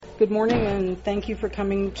Good morning, and thank you for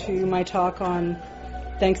coming to my talk on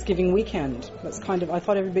Thanksgiving weekend. I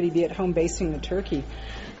thought everybody'd be at home basting the turkey.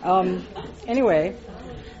 Anyway,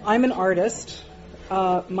 I'm an artist.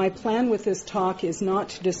 My plan with this talk is not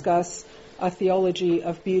to discuss a theology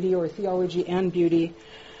of beauty or theology and beauty.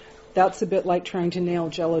 That's a bit like trying to nail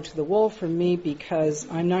Jell-O to the wall for me, because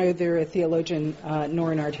I'm neither a theologian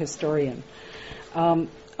nor an art historian. I'm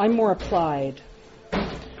more applied.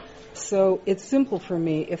 So it's simple for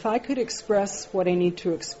me. If I could express what I need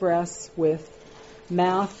to express with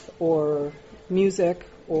math or music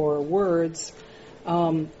or words,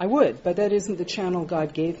 I would, but that isn't the channel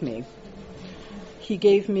God gave me. He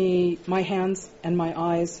gave me my hands and my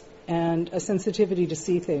eyes and a sensitivity to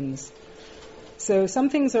see things. So some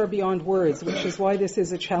things are beyond words, which is why this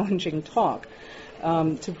is a challenging talk,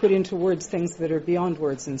 to put into words things that are beyond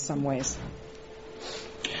words in some ways.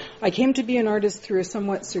 I came to be an artist through a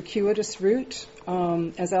somewhat circuitous route.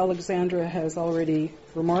 As Alexandra has already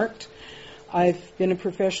remarked, I've been a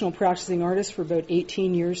professional practicing artist for about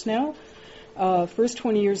 18 years now. First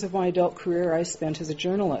 20 years of my adult career I spent as a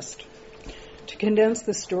journalist. To condense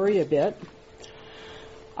the story a bit,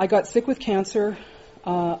 I got sick with cancer.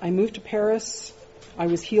 I moved to Paris. I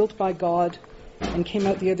was healed by God and came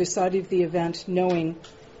out the other side of the event knowing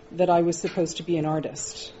that I was supposed to be an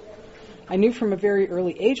artist. I knew from a very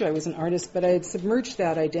early age I was an artist, but I had submerged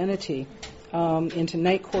that identity into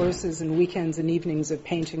night courses and weekends and evenings of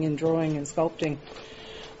painting and drawing and sculpting.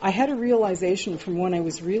 I had a realization from when I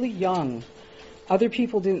was really young. Other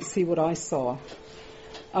people didn't see what I saw.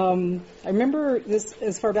 I remember this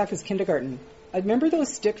as far back as kindergarten. I remember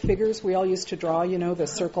those stick figures we all used to draw, the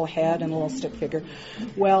circle head and a little stick figure.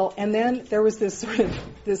 Well, and then there was this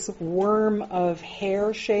worm of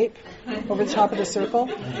hair shape over the top of the circle,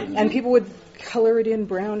 and people would color it in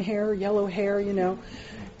brown hair, yellow hair,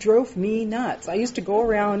 drove me nuts. I used to go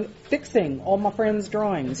around fixing all my friends'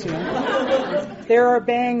 drawings, There are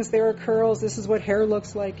bangs, there are curls, this is what hair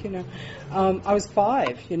looks like, I was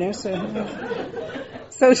 5,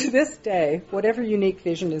 So to this day, whatever unique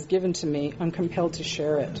vision is given to me, I'm compelled to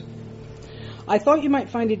share it. I thought you might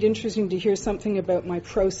find it interesting to hear something about my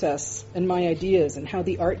process and my ideas and how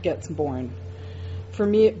the art gets born. For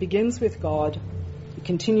me, it begins with God, it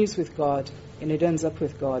continues with God, and it ends up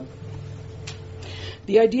with God.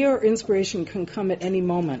 The idea or inspiration can come at any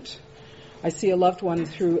moment. I see a loved one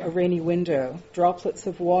through a rainy window, droplets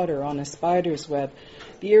of water on a spider's web,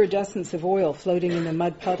 the iridescence of oil floating in a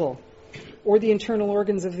mud puddle, or the internal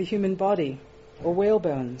organs of the human body, or whale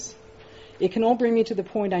bones. It can all bring me to the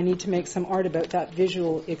point I need to make some art about that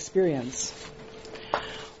visual experience.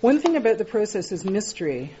 One thing about the process is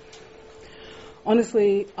mystery.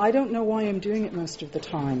 Honestly, I don't know why I'm doing it most of the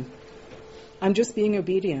time. I'm just being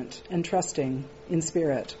obedient and trusting in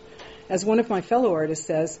spirit. As one of my fellow artists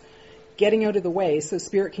says, getting out of the way so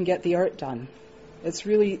spirit can get the art done. It's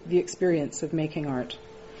really the experience of making art.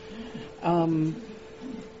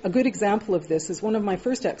 A good example of this is one of my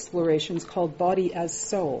first explorations called Body as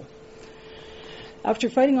Soul. After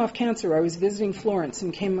fighting off cancer, I was visiting Florence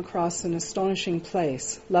and came across an astonishing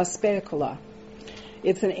place, La Specola.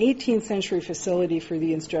 It's an 18th century facility for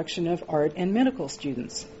the instruction of art and medical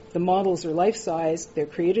students. The models are life-size, they're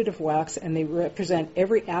created of wax, and they represent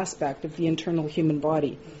every aspect of the internal human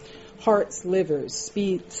body. Hearts, livers,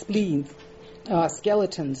 spleens,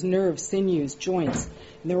 skeletons, nerves, sinews, joints,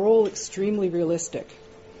 and they're all extremely realistic.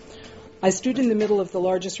 I stood in the middle of the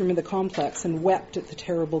largest room in the complex and wept at the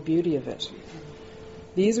terrible beauty of it.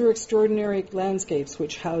 These are extraordinary landscapes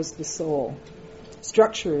which house the soul.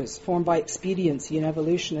 Structures formed by expediency and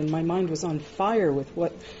evolution, and my mind was on fire with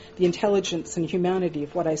the intelligence and humanity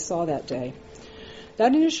of what I saw that day.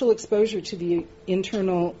 That initial exposure to the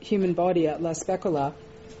internal human body at La Specola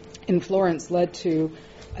in Florence led to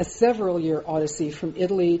a several-year odyssey from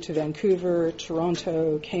Italy to Vancouver,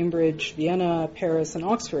 Toronto, Cambridge, Vienna, Paris, and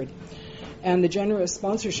Oxford. And the generous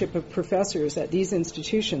sponsorship of professors at these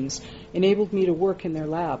institutions enabled me to work in their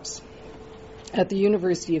labs. At the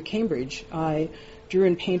University of Cambridge, I drew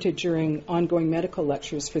and painted during ongoing medical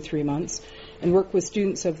lectures for 3 months and worked with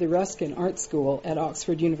students of the Ruskin Art School at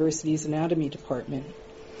Oxford University's Anatomy Department.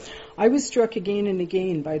 I was struck again and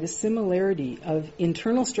again by the similarity of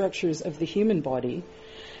internal structures of the human body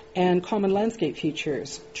and common landscape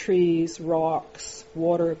features, trees, rocks,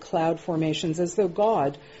 water, cloud formations, as though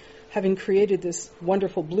God, having created this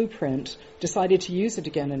wonderful blueprint, decided to use it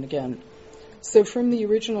again and again. So from the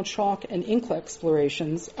original chalk and ink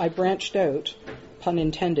explorations, I branched out, pun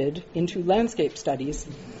intended, into landscape studies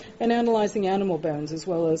and analyzing animal bones as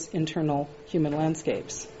well as internal human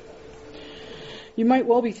landscapes. You might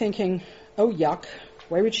well be thinking, oh yuck,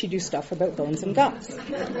 Why would she do stuff about bones and guts?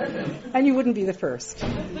 And you wouldn't be the first.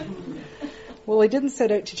 Well, I didn't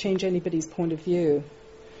set out to change anybody's point of view.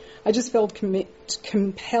 I just felt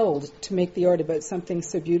compelled to make the art about something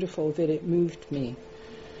so beautiful that it moved me.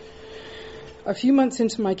 A few months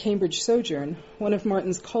into my Cambridge sojourn, one of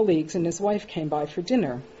Martin's colleagues and his wife came by for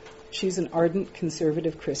dinner. She's an ardent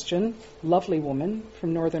conservative Christian, lovely woman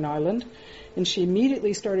from Northern Ireland, and she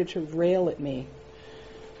immediately started to rail at me.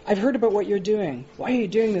 I've heard about what you're doing. Why are you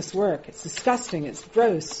doing this work? It's disgusting. It's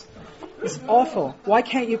gross. It's awful. Why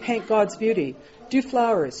can't you paint God's beauty? Do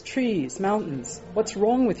flowers, trees, mountains. What's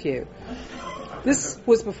wrong with you? This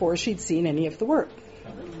was before she'd seen any of the work.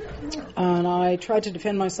 And I tried to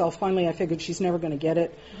defend myself. Finally, I figured she's never going to get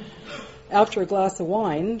it. After a glass of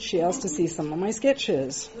wine, she asked to see some of my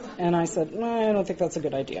sketches. And I said, I don't think that's a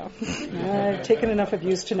good idea. I've taken enough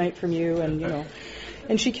abuse tonight from you, and.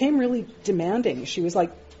 And she came really demanding. She was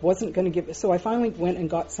like, wasn't going to give it. So I finally went and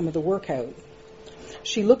got some of the work out.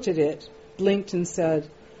 She looked at it, blinked, and said,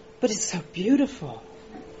 but it's so beautiful.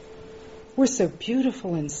 We're so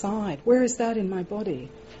beautiful inside. Where is that in my body?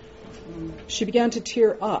 She began to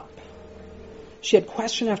tear up. She had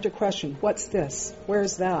question after question. What's this?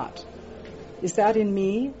 Where's that? Is that in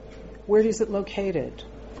me? Where is it located?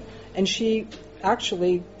 And she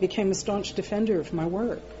actually became a staunch defender of my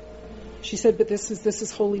work. She said, but this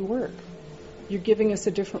is holy work. You're giving us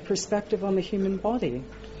a different perspective on the human body.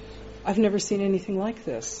 I've never seen anything like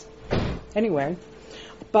this. Anyway,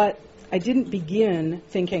 but I didn't begin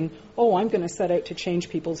thinking, I'm going to set out to change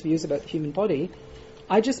people's views about the human body.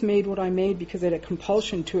 I just made what I made because I had a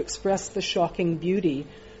compulsion to express the shocking beauty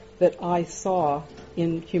that I saw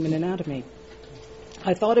in human anatomy.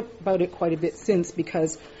 I thought about it quite a bit since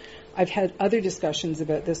because I've had other discussions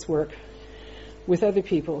about this work with other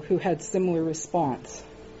people who had similar response.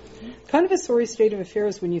 Kind of a sorry state of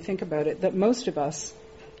affairs when you think about it, that most of us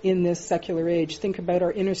in this secular age think about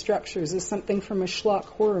our inner structures as something from a schlock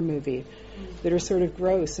horror movie that are sort of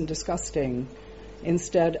gross and disgusting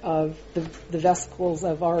instead of the vesicles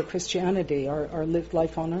of our Christianity, our lived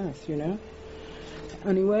life on earth,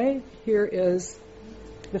 Anyway, here is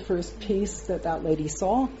the first piece that lady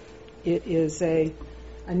saw. It is a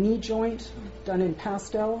knee joint done in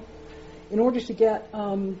pastel. In order to get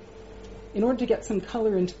some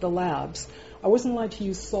color into the labs, I wasn't allowed to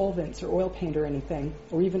use solvents or oil paint or anything,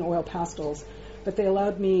 or even oil pastels, but they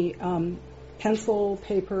allowed me pencil,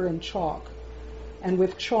 paper, and chalk. And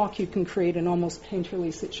with chalk, you can create an almost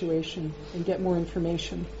painterly situation and get more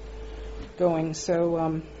information going.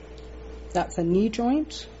 So that's a knee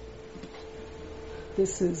joint.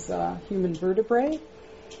 This is human vertebrae.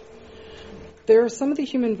 There are some of the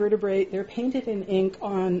human vertebrae, they're painted in ink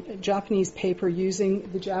on Japanese paper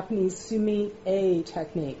using the Japanese sumi-e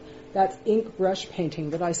technique. That's ink brush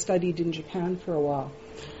painting that I studied in Japan for a while.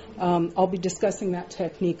 I'll be discussing that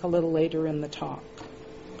technique a little later in the talk.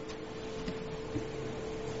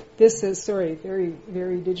 This is, very,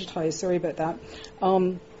 very digitized, sorry about that.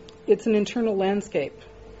 It's an internal landscape,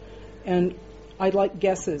 and I'd like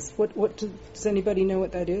guesses. What does anybody know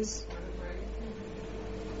what that is?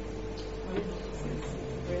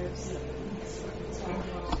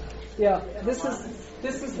 Yeah, this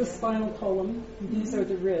is the spinal column. These are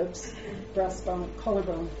the ribs, breastbone,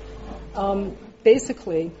 collarbone.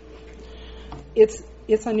 Basically, it's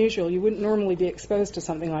unusual. You wouldn't normally be exposed to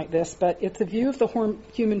something like this, but it's a view of the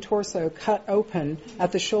human torso cut open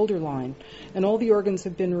at the shoulder line, and all the organs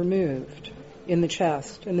have been removed in the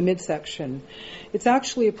chest, in the midsection. It's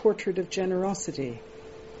actually a portrait of generosity.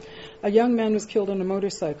 A young man was killed on a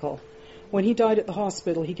motorcycle. When he died at the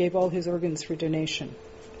hospital, he gave all his organs for donation.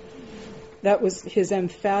 That was his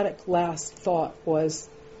emphatic last thought was,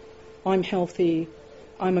 I'm healthy,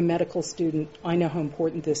 I'm a medical student, I know how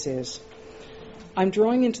important this is. I'm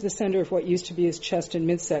drawing into the center of what used to be his chest and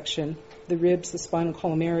midsection, the ribs, the spinal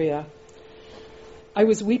column area. I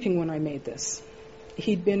was weeping when I made this.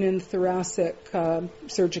 He'd been in thoracic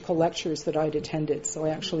surgical lectures that I'd attended, so I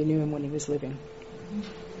actually knew him when he was living.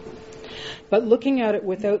 But looking at it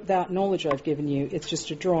without that knowledge I've given you, it's just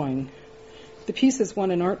a drawing. The piece has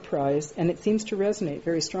won an art prize, and it seems to resonate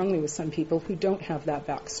very strongly with some people who don't have that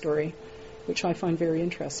backstory, which I find very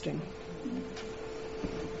interesting.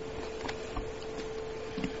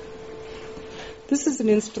 This is an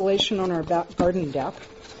installation on our back garden deck.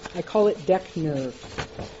 I call it Deck Nerve.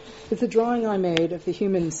 It's a drawing I made of the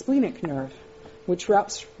human splenic nerve, which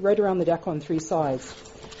wraps right around the deck on 3 sides.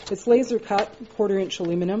 It's laser cut, 1/4-inch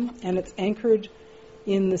aluminum, and it's anchored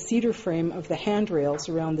in the cedar frame of the handrails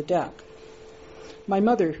around the deck. My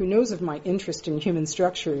mother, who knows of my interest in human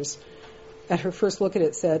structures, at her first look at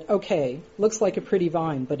it, said, "Okay, looks like a pretty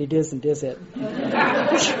vine, but it isn't, is it?"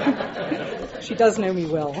 She does know me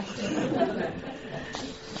well.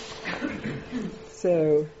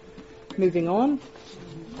 So, moving on.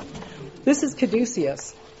 This is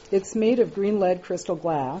caduceus. It's made of green lead crystal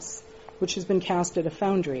glass, which has been cast at a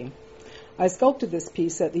foundry. I sculpted this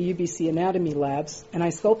piece at the UBC Anatomy Labs, and I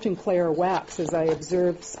sculpted in clay or wax as I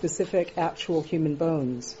observed specific actual human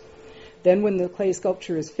bones. Then when the clay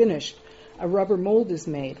sculpture is finished, a rubber mold is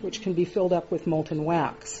made, which can be filled up with molten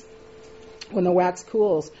wax. When the wax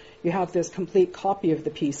cools, you have this complete copy of the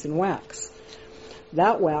piece in wax.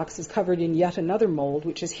 That wax is covered in yet another mold,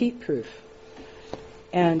 which is heat-proof.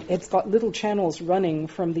 And it's got little channels running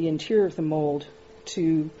from the interior of the mold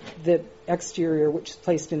to the exterior, which is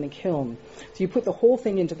placed in the kiln. So you put the whole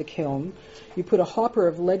thing into the kiln. You put a hopper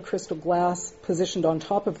of lead crystal glass positioned on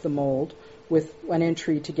top of the mold with an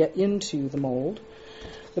entry to get into the mold.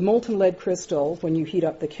 The molten lead crystal, when you heat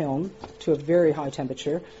up the kiln to a very high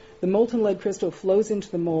temperature, the molten lead crystal flows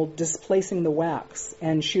into the mold, displacing the wax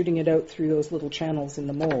and shooting it out through those little channels in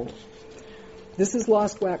the mold. This is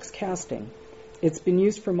lost wax casting. It's been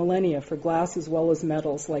used for millennia for glass as well as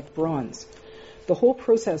metals like bronze. The whole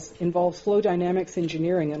process involves flow dynamics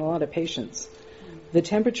engineering and a lot of patience. The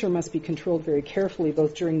temperature must be controlled very carefully,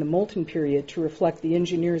 both during the molten period to reflect the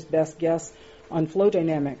engineer's best guess on flow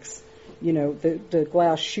dynamics, the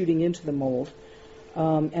glass shooting into the mold,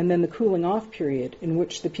 and then the cooling off period in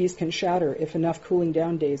which the piece can shatter if enough cooling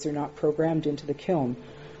down days are not programmed into the kiln.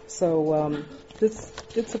 So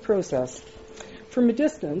it's a process. From a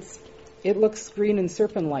distance, it looks green and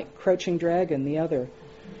serpent-like, crouching dragon, the other.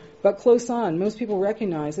 But close on, most people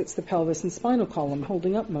recognize it's the pelvis and spinal column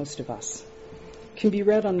holding up most of us. It can be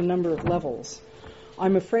read on a number of levels.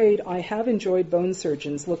 I'm afraid I have enjoyed bone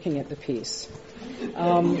surgeons looking at the piece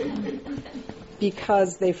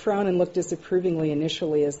because they frown and look disapprovingly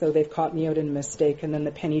initially as though they've caught me out in a mistake, and then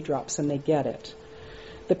the penny drops and they get it.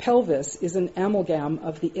 The pelvis is an amalgam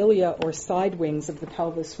of the ilia or side wings of the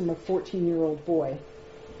pelvis from a 14-year-old boy.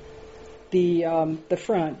 The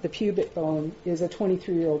front, the pubic bone, is a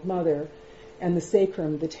 23-year-old mother, and the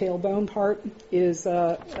sacrum, the tailbone part, is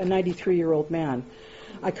a 93-year-old man.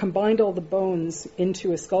 I combined all the bones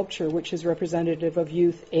into a sculpture which is representative of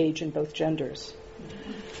youth, age, and both genders.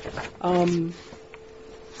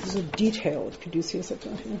 This is a detail of caduceus I've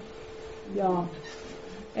done here. Yeah.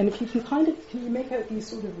 And if you can you make out these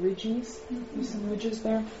sort of ridges? There's some ridges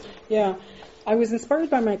there? Yeah. I was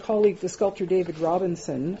inspired by my colleague, the sculptor David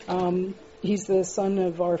Robinson. He's the son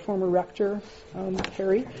of our former rector,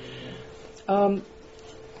 Harry.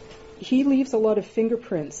 He leaves a lot of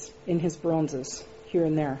fingerprints in his bronzes here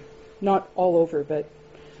and there. Not all over, but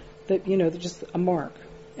they're just a mark.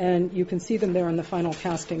 And you can see them there in the final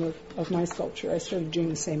casting of my sculpture. I started doing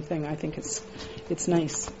the same thing. I think it's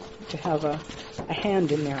nice to have a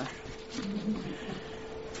hand in there.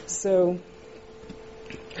 So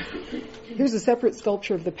here's a separate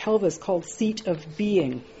sculpture of the pelvis called Seat of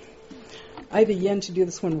Being. I had a yen to do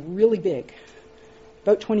this one really big,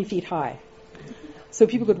 about 20 feet high, so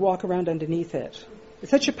people could walk around underneath it.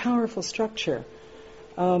 It's such a powerful structure.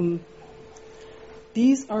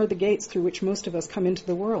 These are the gates through which most of us come into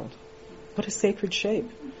the world. What a sacred shape.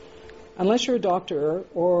 Unless you're a doctor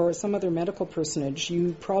or some other medical personage,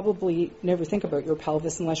 you probably never think about your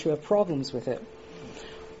pelvis unless you have problems with it.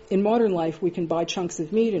 In modern life, we can buy chunks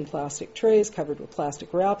of meat in plastic trays covered with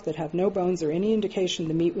plastic wrap that have no bones or any indication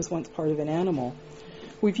the meat was once part of an animal.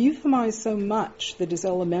 We've euphemized so much that is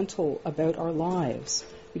elemental about our lives.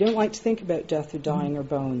 We don't like to think about death or dying or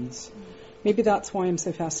bones. Maybe that's why I'm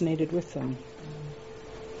so fascinated with them.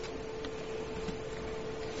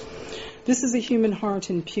 This is a human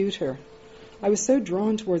heart in pewter. I was so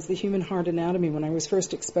drawn towards the human heart anatomy when I was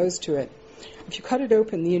first exposed to it. If you cut it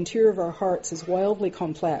open, the interior of our hearts is wildly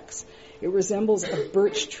complex. It resembles a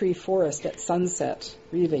birch tree forest at sunset,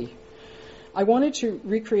 really. I wanted to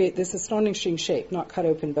recreate this astonishing shape, not cut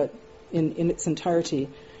open, but in its entirety,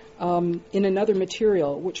 in another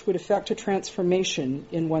material, which would effect a transformation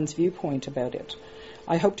in one's viewpoint about it.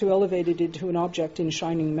 I hope to elevate it into an object in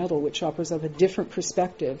shining metal, which offers up a different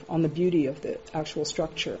perspective on the beauty of the actual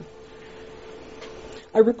structure.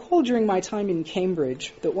 I recall during my time in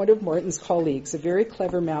Cambridge that one of Martin's colleagues, a very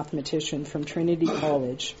clever mathematician from Trinity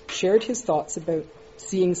College, shared his thoughts about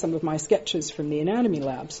seeing some of my sketches from the anatomy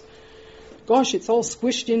labs. "Gosh, it's all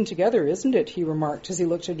squished in together, isn't it?" he remarked as he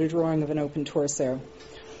looked at a drawing of an open torso.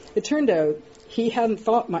 It turned out he hadn't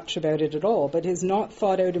thought much about it at all, but his not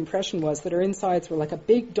thought-out impression was that our insides were like a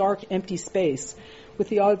big, dark, empty space with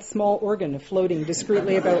the odd small organ floating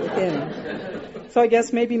discreetly about within. So I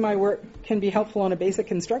guess maybe my work can be helpful on a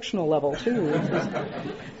basic instructional level, too.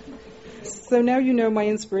 So now you know my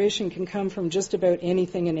inspiration can come from just about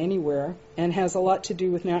anything and anywhere and has a lot to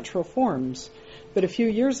do with natural forms. But a few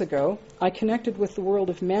years ago, I connected with the world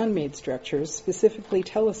of man-made structures, specifically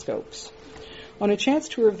telescopes. On a chance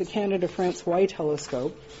tour of the Canada-France-Hawaii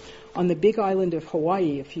telescope on the big island of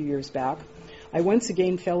Hawaii a few years back, I once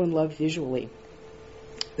again fell in love visually.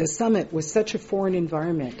 The summit was such a foreign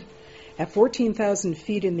environment. At 14,000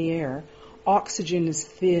 feet in the air, oxygen is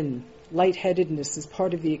thin. Lightheadedness is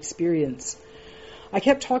part of the experience. I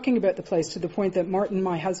kept talking about the place to the point that Martin,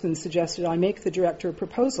 my husband, suggested I make the director a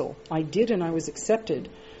proposal. I did, and I was accepted.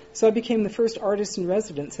 So I became the first artist in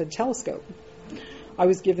residence at Telescope. I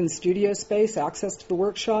was given studio space, access to the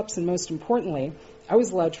workshops, and most importantly, I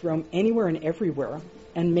was allowed to roam anywhere and everywhere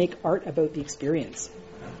and make art about the experience.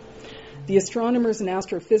 The astronomers and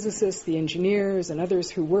astrophysicists, the engineers, and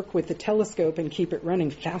others who work with the telescope and keep it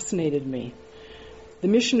running fascinated me. The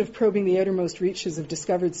mission of probing the outermost reaches of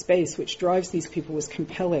discovered space, which drives these people, was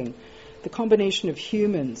compelling. The combination of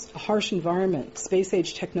humans, a harsh environment,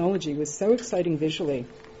 space-age technology was so exciting visually.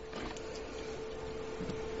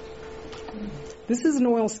 This is an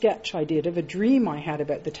oil sketch I did of a dream I had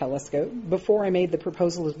about the telescope before I made the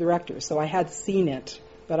proposal to the director. So I had seen it,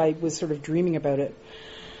 but I was sort of dreaming about it.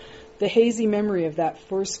 The hazy memory of that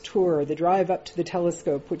first tour, the drive up to the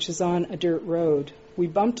telescope, which is on a dirt road. We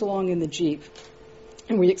bumped along in the Jeep,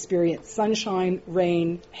 and we experienced sunshine,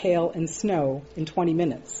 rain, hail, and snow in 20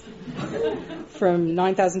 minutes, from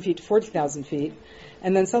 9,000 feet to 40,000 feet.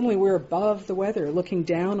 And then suddenly we're above the weather, looking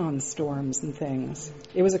down on storms and things.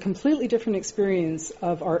 It was a completely different experience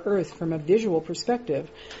of our Earth from a visual perspective,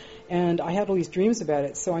 and I had all these dreams about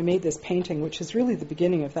it, so I made this painting, which is really the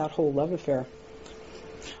beginning of that whole love affair.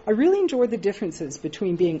 I really enjoyed the differences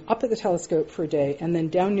between being up at the telescope for a day and then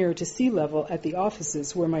down near to sea level at the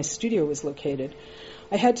offices where my studio was located.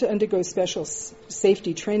 I had to undergo special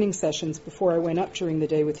safety training sessions before I went up during the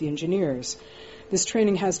day with the engineers. This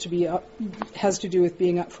training has to do with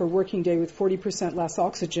being up for a working day with 40% less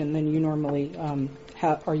oxygen than you normally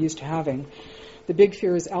are used to having. The big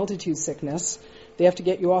fear is altitude sickness. They have to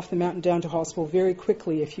get you off the mountain down to hospital very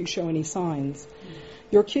quickly if you show any signs.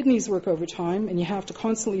 Your kidneys work overtime, and you have to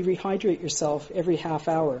constantly rehydrate yourself every half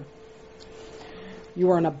hour.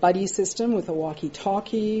 You are on a buddy system with a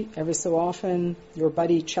walkie-talkie. Every so often, your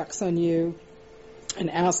buddy checks on you and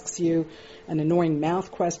asks you an annoying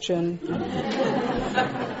math question.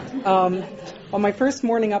 On my first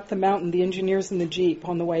morning up the mountain, the engineers in the Jeep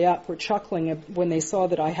on the way up were chuckling when they saw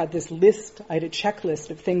that I had this list. I had a checklist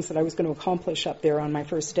of things that I was going to accomplish up there on my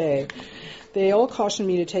first day. They all cautioned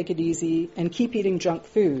me to take it easy and keep eating junk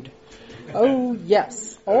food. Oh,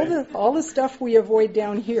 yes, all the stuff we avoid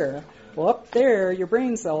down here. Well, up there, your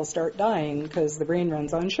brain cells start dying because the brain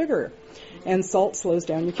runs on sugar. And salt slows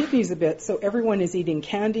down your kidneys a bit. So everyone is eating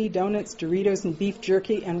candy, donuts, Doritos, and beef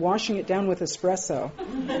jerky and washing it down with espresso.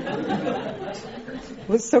 It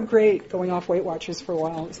was so great going off Weight Watchers for a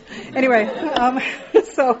while. Anyway,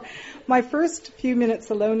 so my first few minutes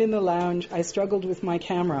alone in the lounge, I struggled with my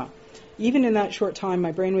camera. Even in that short time,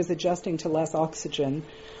 my brain was adjusting to less oxygen.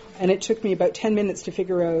 And it took me about 10 minutes to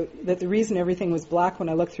figure out that the reason everything was black when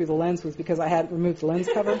I looked through the lens was because I hadn't removed the lens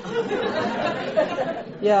cover.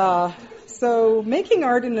 Yeah. So making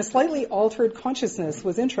art in a slightly altered consciousness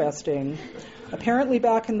was interesting. Apparently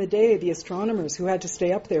back in the day, the astronomers who had to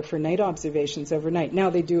stay up there for night observations overnight, now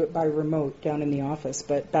they do it by remote down in the office,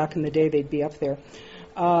 but back in the day they'd be up there.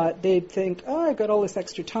 They'd think, I've got all this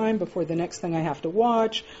extra time before the next thing I have to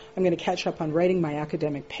watch. I'm going to catch up on writing my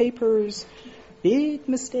academic papers. Big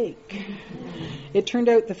mistake. It turned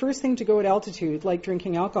out the first thing to go at altitude, like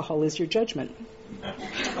drinking alcohol, is your judgment.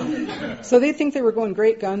 So they think they were going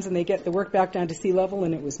great guns, and they get the work back down to sea level,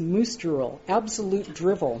 and it was moose drool, absolute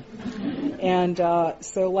drivel. And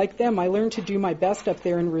so like them, I learned to do my best up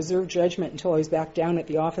there and reserve judgment until I was back down at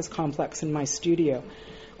the office complex in my studio.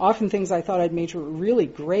 Often things I thought I'd made were really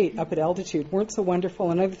great up at altitude weren't so wonderful,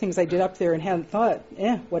 and other things I did up there and hadn't thought,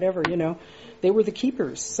 whatever, they were the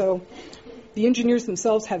keepers. So the engineers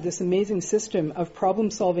themselves have this amazing system of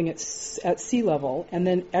problem solving at sea level and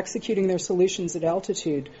then executing their solutions at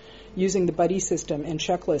altitude using the buddy system and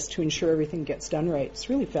checklist to ensure everything gets done right. It's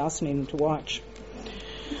really fascinating to watch.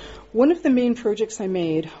 One of the main projects I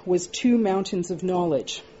made was 2 mountains of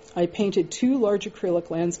knowledge. I painted 2 large acrylic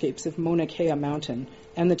landscapes of Mauna Kea Mountain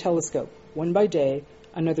and the telescope, one by day,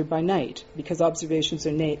 another by night, because observations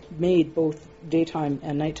are made both daytime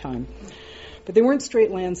and nighttime. But they weren't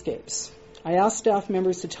straight landscapes. I asked staff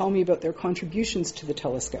members to tell me about their contributions to the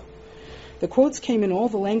telescope. The quotes came in all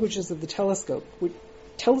the languages of the telescope.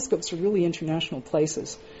 Telescopes are really international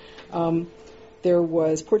places. There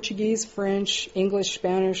was Portuguese, French, English,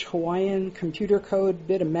 Spanish, Hawaiian, computer code,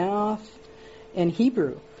 bit of math, and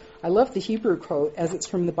Hebrew. I love the Hebrew quote as it's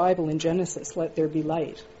from the Bible in Genesis, "Let there be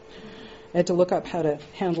light." I had to look up how to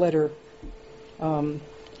hand letter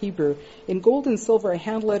Hebrew. In gold and silver, I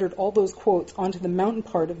hand-lettered all those quotes onto the mountain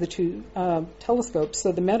part of the two telescopes.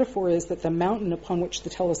 So the metaphor is that the mountain upon which the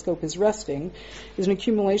telescope is resting is an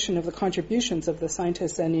accumulation of the contributions of the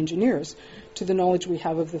scientists and engineers to the knowledge we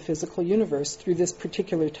have of the physical universe through this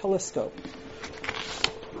particular telescope.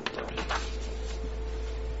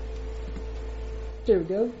 There we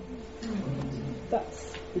go.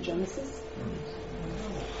 That's the Genesis.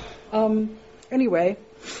 Anyway,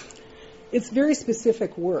 it's very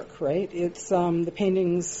specific work, right? It's the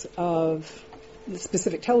paintings of the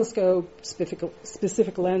specific telescope,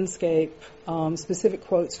 specific landscape, specific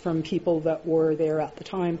quotes from people that were there at the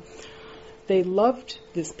time. They loved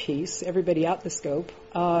this piece, everybody at the scope.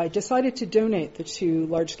 I decided to donate the two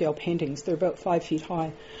large-scale paintings. They're about 5 feet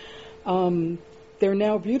high. They're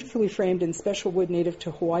now beautifully framed in special wood native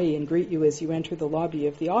to Hawaii and greet you as you enter the lobby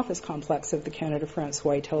of the office complex of the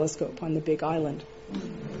Canada-France-Hawaii Telescope on the Big Island.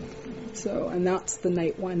 So, and that's the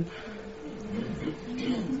night one.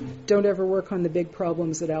 Don't ever work on the big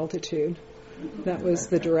problems at altitude. That was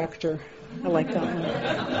the director. I like that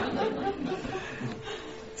one.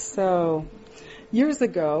 So, years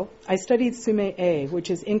ago, I studied sume-e,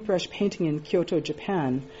 which is ink brush painting in Kyoto,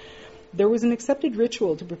 Japan. There was an accepted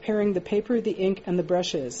ritual to preparing the paper, the ink, and the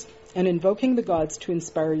brushes, and invoking the gods to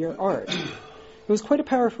inspire your art. It was quite a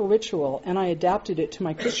powerful ritual, and I adapted it to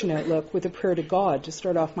my Christian outlook with a prayer to God to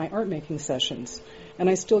start off my art-making sessions, and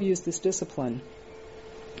I still use this discipline.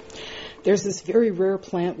 There's this very rare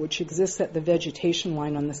plant which exists at the vegetation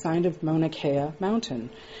line on the side of Mauna Kea Mountain.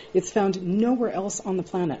 It's found nowhere else on the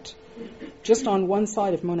planet, just on one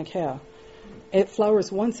side of Mauna Kea. It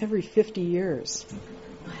flowers once every 50 years.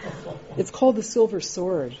 It's called the silver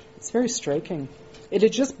sword. It's very striking. It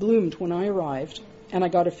had just bloomed when I arrived, and I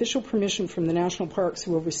got official permission from the national parks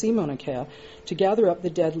who oversee Mauna Kea to gather up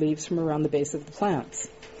the dead leaves from around the base of the plants.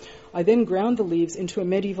 I then ground the leaves into a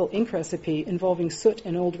medieval ink recipe involving soot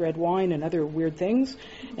and old red wine and other weird things,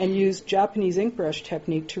 and used Japanese ink brush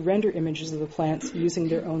technique to render images of the plants using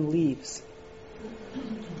their own leaves.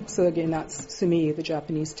 So again, that's sumi, the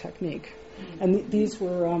Japanese technique. And these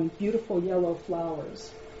were beautiful yellow flowers,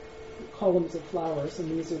 columns of flowers, and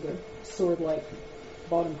these are the sword-like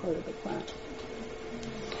bottom part of the plant.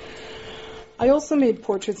 I also made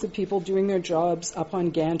portraits of people doing their jobs up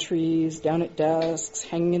on gantries, down at desks,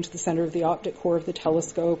 hanging into the center of the optic core of the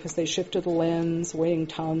telescope as they shifted the lens, weighing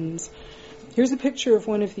tons. Here's a picture of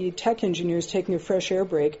one of the tech engineers taking a fresh air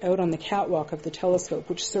break out on the catwalk of the telescope,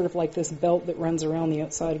 which is sort of like this belt that runs around the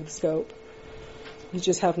outside of the scope. He's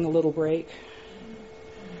just having a little break.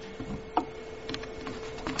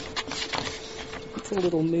 It's a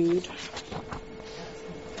little mood.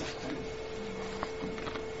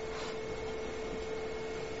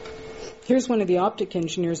 Here's one of the optic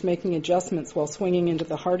engineers making adjustments while swinging into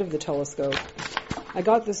the heart of the telescope. I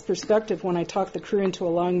got this perspective when I talked the crew into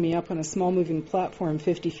allowing me up on a small moving platform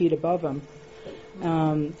 50 feet above him,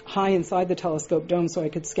 high inside the telescope dome, so I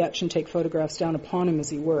could sketch and take photographs down upon him as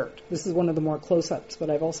he worked. This is one of the more close-ups, but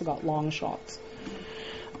I've also got long shots.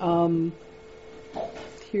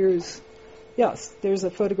 There's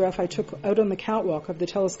a photograph I took out on the catwalk of the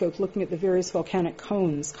telescope looking at the various volcanic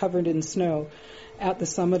cones covered in snow at the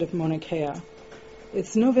summit of Mauna Kea.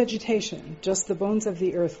 It's no vegetation, just the bones of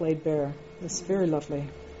the earth laid bare. It's very lovely.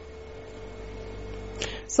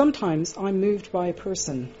 Sometimes I'm moved by a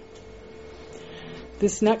person.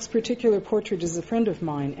 This next particular portrait is a friend of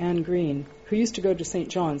mine, Anne Green, who used to go to St.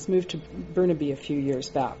 John's, moved to Burnaby a few years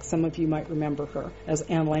back. Some of you might remember her, as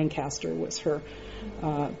Anne Lancaster was her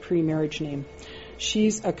pre-marriage name.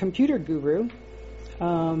 She's a computer guru.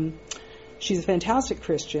 She's a fantastic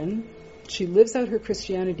Christian. She lives out her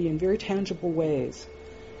Christianity in very tangible ways.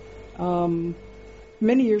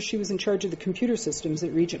 Many years she was in charge of the computer systems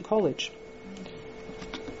at Regent College.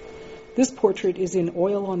 This portrait is in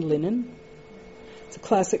oil on linen. It's a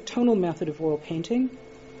classic tonal method of oil painting.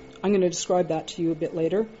 I'm going to describe that to you a bit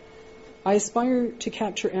later. I aspire to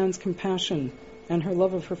capture Anne's compassion and her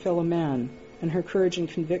love of her fellow man and her courage and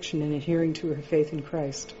conviction in adhering to her faith in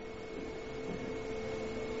Christ.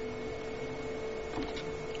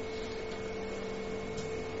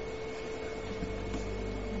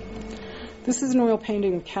 This is an oil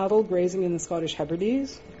painting of cattle grazing in the Scottish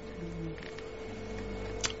Hebrides.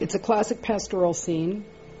 It's a classic pastoral scene.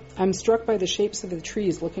 I'm struck by the shapes of the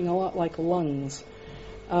trees looking a lot like lungs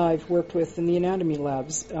I've worked with in the anatomy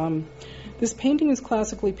labs. The This painting is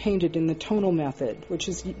classically painted in the tonal method, which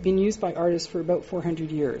has been used by artists for about 400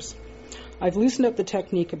 years. I've loosened up the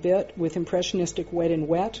technique a bit with impressionistic wet and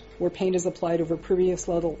wet, where paint is applied over previous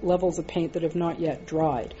levels of paint that have not yet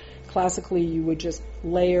dried. Classically, you would just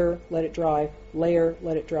layer, let it dry, layer,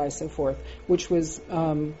 let it dry, so forth, which was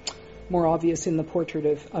more obvious in the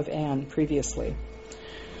portrait of Anne previously.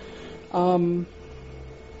 So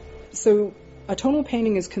a tonal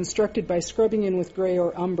painting is constructed by scrubbing in with gray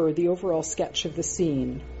or umber the overall sketch of the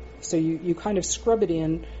scene. So you kind of scrub it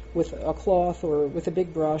in with a cloth or with a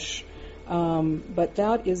big brush, but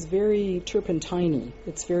that is very turpentine-y.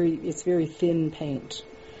 It's very thin paint.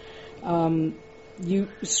 You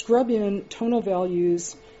scrub in tonal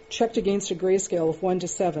values checked against a grayscale of 1 to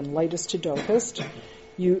 7, lightest to darkest.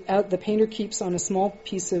 The painter keeps on a small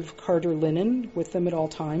piece of Carter linen with them at all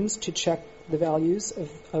times to check the values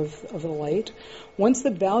of the light. Once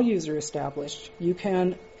the values are established, you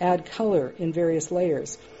can add color in various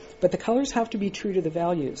layers, but the colors have to be true to the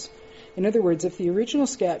values. In other words, if the original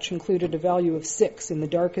sketch included a value of 6 in the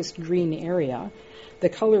darkest green area, the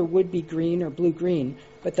color would be green or blue-green,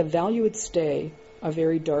 but the value would stay a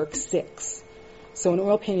very dark 6. So in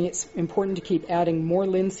oil painting, it's important to keep adding more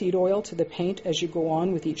linseed oil to the paint as you go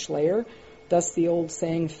on with each layer, thus the old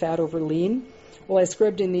saying, fat over lean. Well, I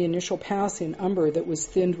scrubbed in the initial pass in umber that was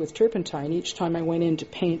thinned with turpentine. Each time I went in to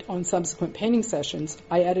paint on subsequent painting sessions,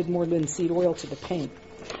 I added more linseed oil to the paint.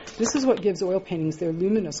 This is what gives oil paintings their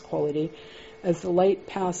luminous quality, as the light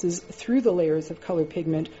passes through the layers of color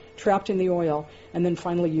pigment trapped in the oil, and then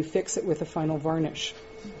finally you fix it with a final varnish.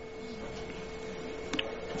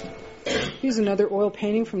 Here's another oil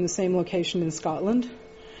painting from the same location in Scotland.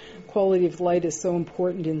 Quality of light is so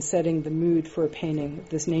important in setting the mood for a painting of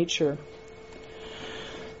this nature.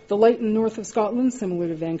 The light in the north of Scotland, similar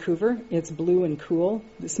to Vancouver, it's blue and cool.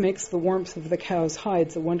 This makes the warmth of the cow's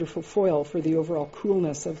hides a wonderful foil for the overall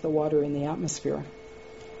coolness of the water in the atmosphere.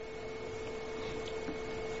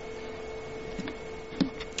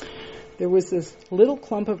 There was this little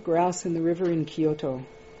clump of grass in the river in Kyoto.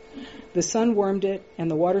 The sun warmed it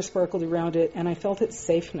and the water sparkled around it, and I felt its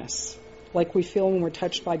safeness, like we feel when we're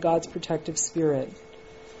touched by God's protective spirit.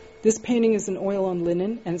 This painting is an oil on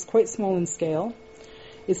linen, and it's quite small in scale.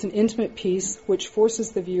 It's an intimate piece which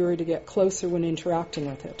forces the viewer to get closer when interacting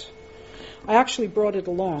with it. I actually brought it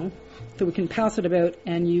along so we can pass it about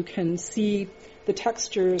and you can see the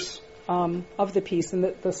textures of the piece, and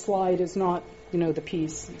the slide is not, the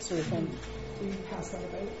piece sort of thing. So you can pass that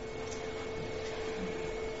about.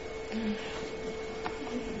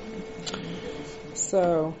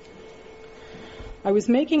 So, I was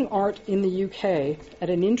making art in the UK at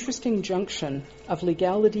an interesting junction of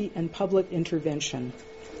legality and public intervention.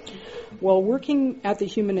 While working at the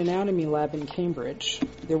Human Anatomy Lab in Cambridge,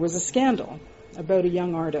 there was a scandal about a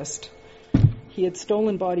young artist. He had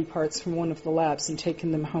stolen body parts from one of the labs and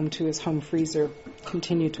taken them home to his home freezer,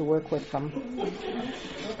 continued to work with them.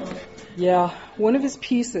 Yeah, one of his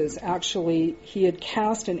pieces, actually, he had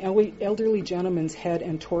cast an elderly gentleman's head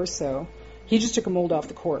and torso. He just took a mold off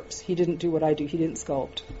the corpse. He didn't do what I do. He didn't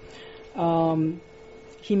sculpt.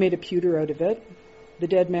 He made a pewter out of it. The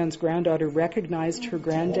dead man's granddaughter recognized her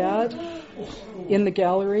granddad in the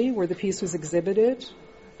gallery where the piece was exhibited.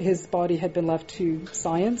 His body had been left to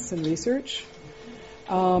science and research.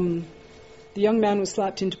 The young man was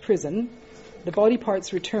slapped into prison. The body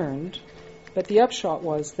parts returned. But the upshot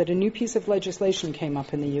was that a new piece of legislation came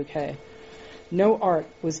up in the UK. No art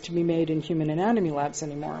was to be made in human anatomy labs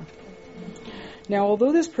anymore. Now,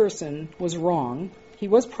 although this person was wrong, he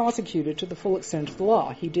was prosecuted to the full extent of the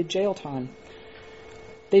law. He did jail time.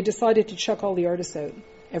 They decided to chuck all the artists out,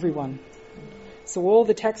 everyone. So all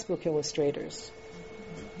the textbook illustrators,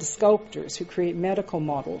 the sculptors who create medical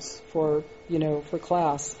models for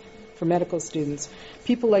class, for medical students,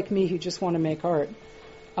 people like me who just want to make art,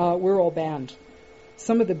 we're all banned.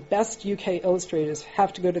 Some of the best UK illustrators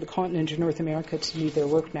have to go to the continent of North America to do their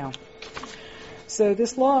work now. So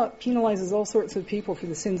this law penalizes all sorts of people for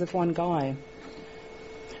the sins of one guy.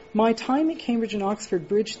 My time at Cambridge and Oxford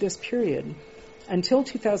bridged this period. Until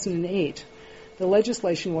 2008, the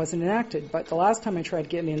legislation wasn't enacted, but the last time I tried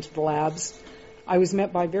getting into the labs, I was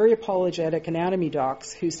met by very apologetic anatomy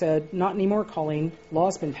docs who said, "Not anymore, Colleen,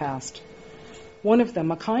 law's been passed." One of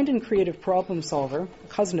them, a kind and creative problem solver, a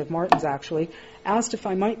cousin of Martin's actually, asked if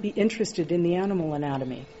I might be interested in the animal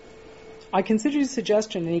anatomy. I considered his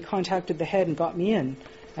suggestion, and he contacted the head and got me in,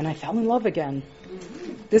 and I fell in love again,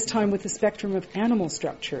 this time with the spectrum of animal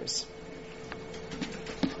structures.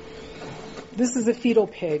 This is a fetal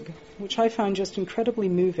pig, which I found just incredibly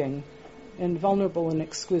moving and vulnerable and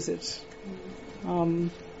exquisite.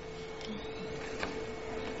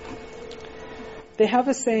 They have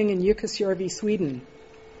a saying in Jukkasjärvi, Sweden.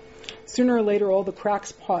 Sooner or later, all the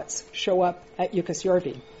crackspots show up at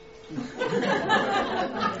Jukkasjärvi.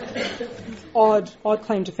 Odd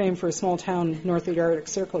claim to fame for a small town north of the Arctic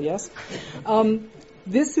Circle, yes?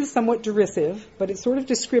 This is somewhat derisive, but it's sort of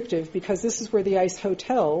descriptive because this is where the ice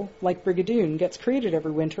hotel, like Brigadoon, gets created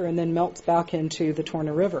every winter and then melts back into the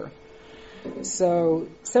Torna River. So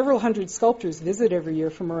several hundred sculptors visit every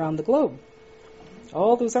year from around the globe.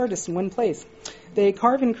 All those artists in one place. They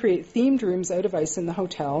carve and create themed rooms out of ice in the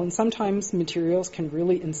hotel, and sometimes materials can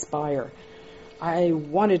really inspire. I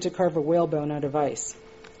wanted to carve a whalebone out of ice,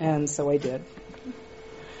 and so I did.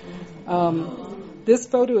 This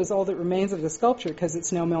photo is all that remains of the sculpture because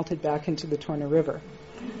it's now melted back into the Torna River.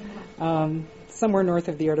 Somewhere north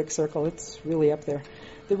of the Arctic Circle. It's really up there.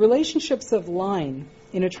 The relationships of line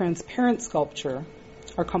in a transparent sculpture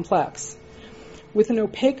are complex. With an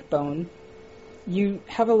opaque bone, you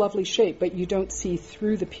have a lovely shape, but you don't see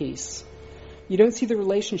through the piece. You don't see the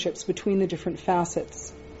relationships between the different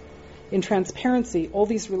facets. In transparency, all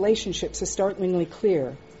these relationships are startlingly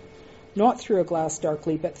clear, not through a glass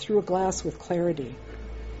darkly, but through a glass with clarity.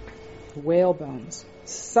 Whalebones.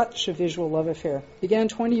 Such a visual love affair. Began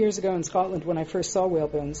 20 years ago in Scotland when I first saw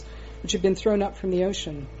whalebones, which had been thrown up from the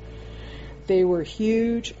ocean. They were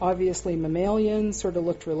huge, obviously mammalian, sort of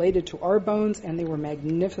looked related to our bones, and they were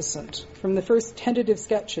magnificent. From the first tentative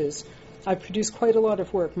sketches, I produced quite a lot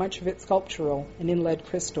of work, much of it sculptural and in lead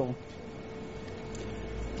crystal.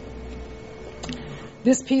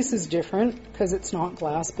 This piece is different because it's not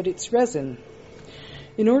glass, but it's resin.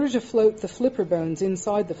 In order to float the flipper bones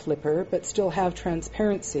inside the flipper, but still have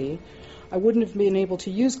transparency, I wouldn't have been able to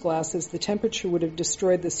use glass as the temperature would have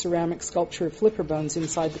destroyed the ceramic sculpture of flipper bones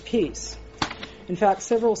inside the piece. In fact,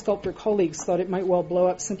 several sculptor colleagues thought it might well blow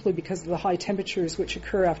up simply because of the high temperatures which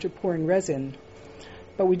occur after pouring resin.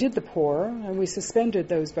 But we did the pour, and we suspended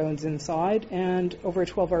those bones inside, and over a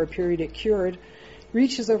 12-hour period it cured,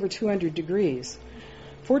 reaches over 200 degrees.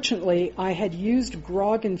 Fortunately, I had used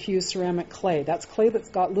grog-infused ceramic clay. That's clay that's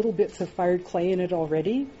got little bits of fired clay in it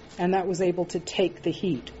already, and that was able to take the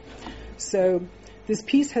heat. So this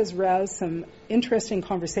piece has roused some interesting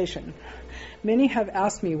conversation. Many have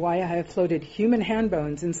asked me why I have floated human hand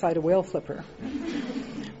bones inside a whale flipper.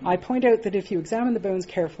 I point out that if you examine the bones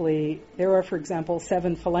carefully, there are, for example,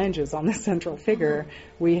 7 phalanges on the central figure.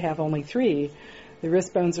 We have only 3. The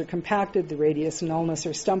wrist bones are compacted, the radius and ulnus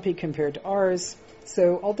are stumpy compared to ours.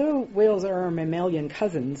 So although whales are our mammalian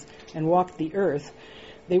cousins and walk the earth,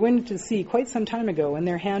 they went into the sea quite some time ago, and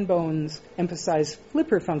their hand bones emphasize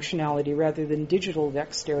flipper functionality rather than digital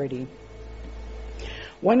dexterity.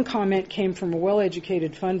 One comment came from a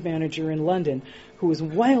well-educated fund manager in London who was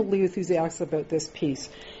wildly enthusiastic about this piece.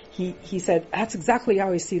 He said, "That's exactly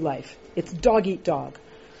how I see life. It's dog eat dog."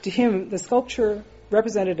 To him, the sculpture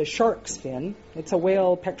represented a shark's fin. It's a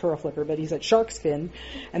whale pectoral flipper, but he said shark's fin.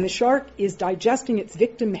 And the shark is digesting its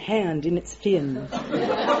victim hand in its fin.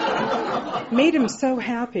 Made him so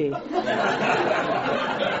happy.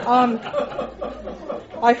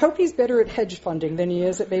 I hope he's better at hedge funding than he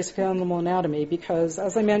is at basic animal anatomy because,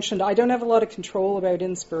 as I mentioned, I don't have a lot of control about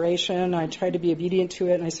inspiration. I try to be obedient to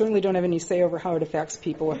it, and I certainly don't have any say over how it affects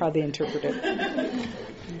people or how they interpret it.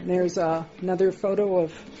 And there's another photo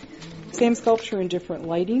of same sculpture in different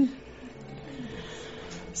lighting.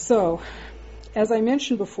 So, as I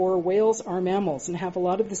mentioned before, whales are mammals and have a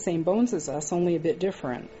lot of the same bones as us, only a bit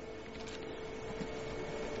different.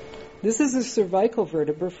 This is a cervical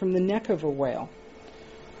vertebra from the neck of a whale.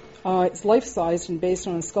 It's life-sized and based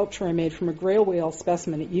on a sculpture I made from a grey whale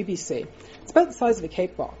specimen at UBC. It's about the size of a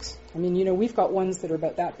cake box. I mean, you know, we've got ones that are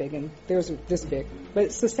about that big, and theirs are this big. But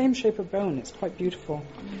it's the same shape of bone. It's quite beautiful.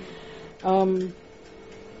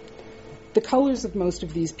 The colors of most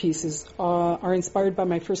of these pieces are inspired by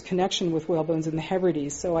my first connection with whalebones in the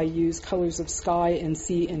Hebrides. So I use colors of sky and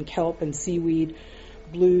sea and kelp and seaweed,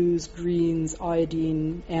 blues, greens,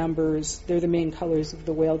 iodine, ambers. They're the main colors of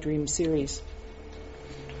the Whale Dream series.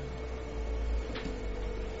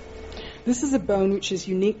 This is a bone which is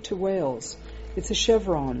unique to whales. It's a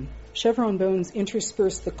chevron. Chevron bones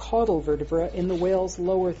intersperse the caudal vertebra in the whale's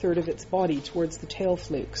lower third of its body towards the tail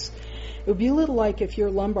flukes. It would be a little like if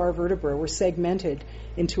your lumbar vertebra were segmented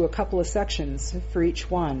into a couple of sections for each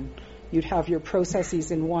one. You'd have your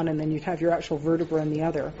processes in one, and then you'd have your actual vertebra in the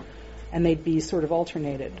other, and they'd be sort of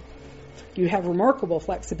alternated. You'd have remarkable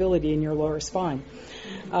flexibility in your lower spine.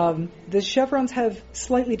 The chevrons have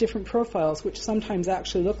slightly different profiles, which sometimes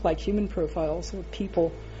actually look like human profiles of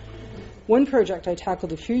people. One project I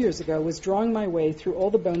tackled a few years ago was drawing my way through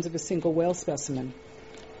all the bones of a single whale specimen.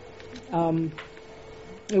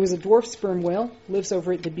 It was a dwarf sperm whale, lives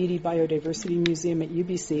over at the Beatty Biodiversity Museum at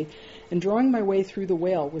UBC, and drawing my way through the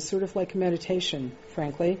whale was sort of like a meditation,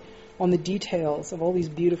 frankly, on the details of all these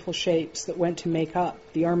beautiful shapes that went to make up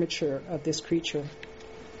the armature of this creature.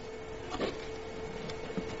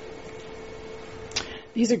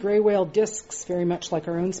 These are gray whale discs, very much like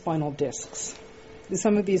our own spinal discs. In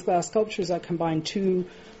some of these glass sculptures, I combine two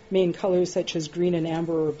main colors such as green and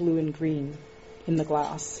amber or blue and green in the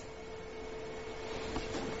glass.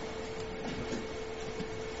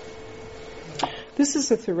 This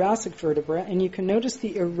is a thoracic vertebra, and you can notice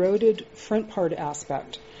the eroded front part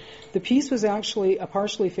aspect. The piece was actually a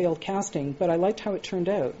partially failed casting, but I liked how it turned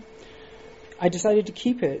out. I decided to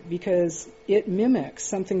keep it because it mimics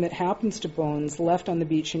something that happens to bones left on the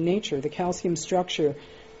beach in nature. The calcium structure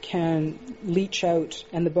can leach out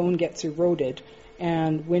and the bone gets eroded,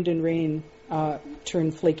 and wind and rain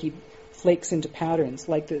turn flakes into patterns,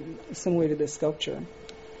 similar to this sculpture.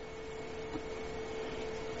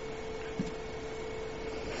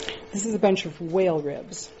 This is a bunch of whale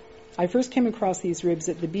ribs. I first came across these ribs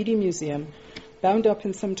at the Beatty Museum, bound up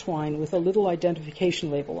in some twine with a little identification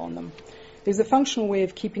label on them. There's a functional way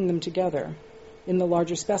of keeping them together in the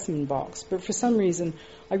larger specimen box, but for some reason,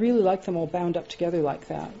 I really like them all bound up together like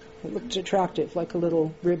that. It looked attractive, like a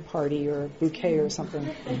little rib party or a bouquet or something.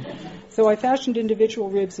 So I fashioned individual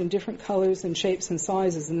ribs in different colors and shapes and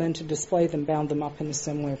sizes, and then to display them, bound them up in a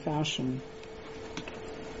similar fashion.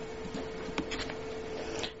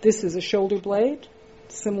 This is a shoulder blade,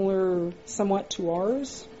 similar somewhat to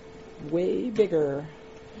ours, way bigger.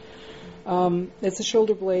 It's a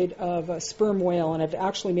shoulder blade of a sperm whale, and I've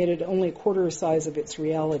actually made it only a quarter size of its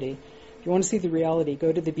reality. If you want to see the reality,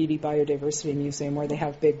 go to the Beatty Biodiversity Museum where they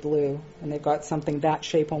have Big Blue, and they've got something that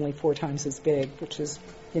shape only 4 times as big, which is,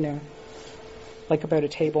 like about a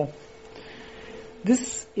table.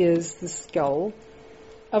 This is the skull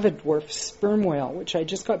of a dwarf sperm whale, which I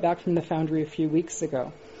just got back from the foundry a few weeks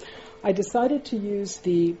ago. I decided to use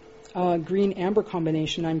the green-amber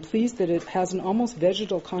combination. I'm pleased that it has an almost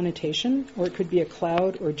vegetal connotation, or it could be a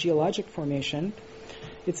cloud or geologic formation.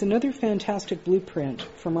 It's another fantastic blueprint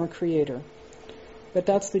from our Creator. But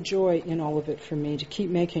that's the joy in all of it for me, to keep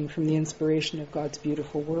making from the inspiration of God's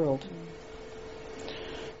beautiful world.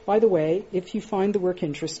 By the way, if you find the work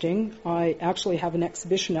interesting, I actually have an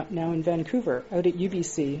exhibition up now in Vancouver, out at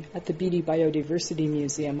UBC, at the Beatty Biodiversity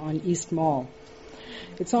Museum on East Mall.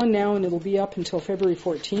 It's on now, and it'll be up until February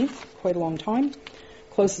 14th, quite a long time.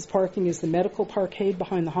 Closest parking is the medical parkade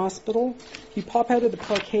behind the hospital. If you pop out of the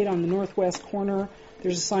parkade on the northwest corner,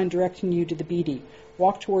 there's a sign directing you to the Beatty.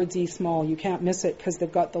 Walk towards East Mall. You can't miss it because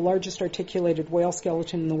they've got the largest articulated whale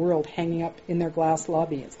skeleton in the world hanging up in their glass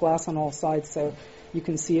lobby. It's glass on all sides, so you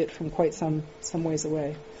can see it from quite some ways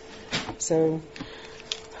away. So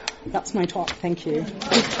that's my talk. Thank you.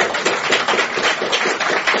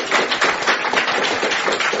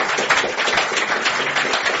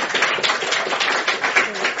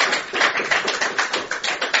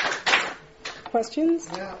 Questions?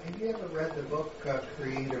 Yeah, have you ever read the book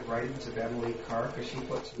Creative Writings of Emily Carr? Because she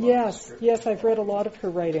puts Yes, I've read a lot of her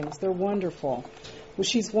writings. They're wonderful. Well,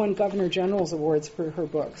 she's won Governor General's awards for her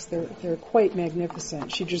books. They're quite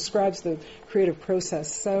magnificent. She describes the creative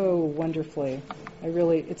process so wonderfully.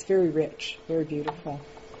 It's very rich, very beautiful.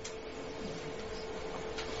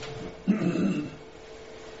 Colleen,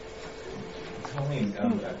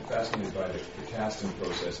 I'm fascinated by the casting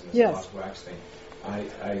process and this Yes. lost wax thing.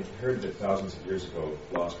 I heard that thousands of years ago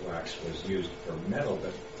lost wax was used for metal,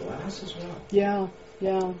 but glass as well.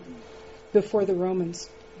 Yeah. Before the Romans.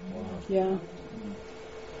 Wow. Yeah.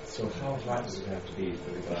 So how hot does it have to be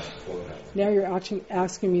for the glass to flow that? Now you're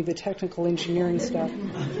asking me the technical engineering stuff.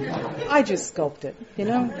 I just sculpt it,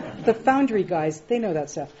 The foundry guys, they know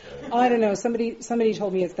that stuff. I don't know. Somebody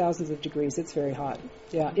told me it's thousands of degrees. It's very hot.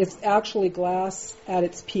 Yeah, it's actually glass at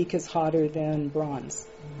its peak is hotter than bronze.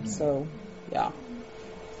 So, yeah.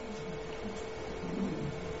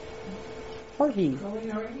 Harvey.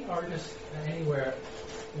 Colleen, are any artists anywhere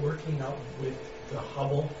working out with the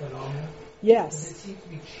Hubble phenomenon? Yes. It seems to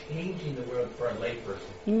be changing the world for a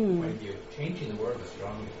layperson point of view. Changing the world is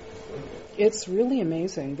strongly. It's really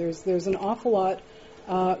amazing. There's an awful lot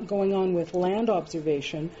going on with land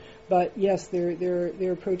observation, but yes, there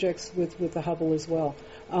are projects with the Hubble as well.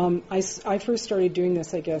 I first started doing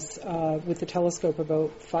this, I guess, with the telescope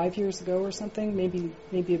about 5 years ago or something,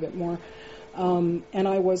 maybe a bit more. And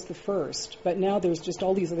I was the first. But now there's just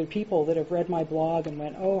all these other people that have read my blog and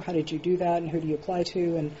went, oh, how did you do that, and who do you apply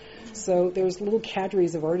to? And so there's little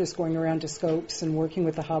cadres of artists going around to scopes and working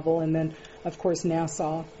with the Hubble. And then, of course,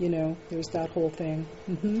 NASA, there's that whole thing.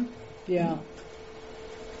 Yeah.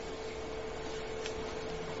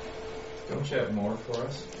 Don't you have more for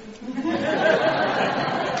us?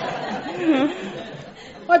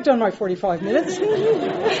 I've done my 45 minutes.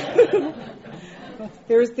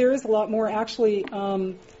 There is a lot more. Actually,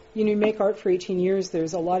 you make art for 18 years.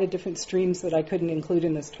 There's a lot of different streams that I couldn't include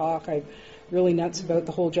in this talk. I'm really nuts about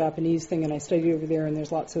the whole Japanese thing, and I studied over there, and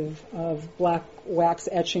there's lots of black wax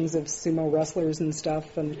etchings of sumo wrestlers and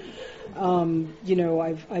stuff. And,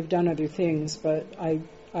 I've done other things, but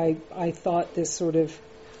I thought this sort of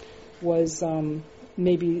was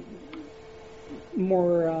maybe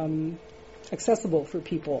more accessible for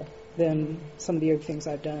people than some of the other things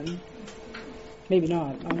I've done. Maybe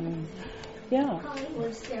not. Yeah. Colleen,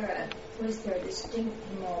 was there a distinct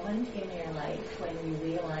moment in your life when you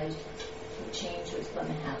realized the change was going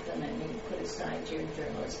to happen and you put aside your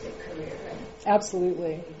journalistic career?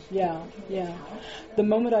 Absolutely. Yeah. The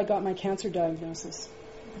moment I got my cancer diagnosis.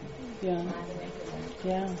 Yeah.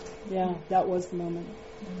 That was the moment.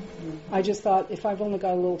 Mm-hmm. I just thought, if I've only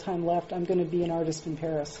got a little time left, I'm going to be an artist in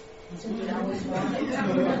Paris. So you always wanted.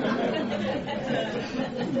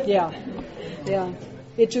 Yeah.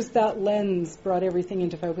 It just, that lens brought everything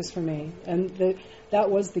into focus for me. And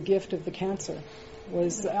that was the gift of the cancer,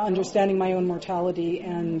 was understanding my own mortality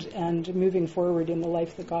and moving forward in the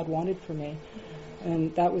life that God wanted for me.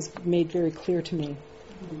 And that was made very clear to me.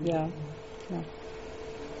 Yeah.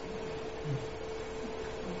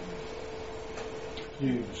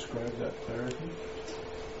 Can you describe that clarity?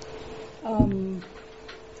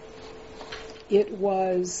 It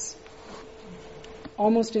was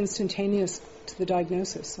almost instantaneous to the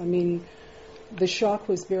diagnosis. I mean, the shock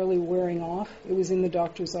was barely wearing off. It was in the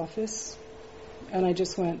doctor's office. And I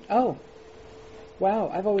just went, oh, wow,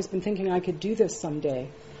 I've always been thinking I could do this someday.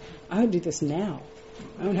 I would do this now.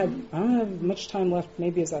 I don't have much time left,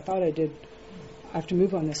 maybe as I thought I did. I have to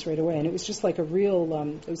move on this right away. And it was just like a real,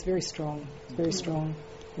 it was very strong. Very strong,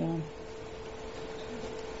 yeah.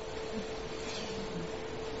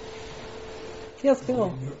 Yes,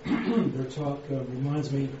 Bill. Your talk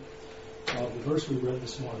reminds me of the verse we read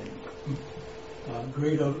this morning.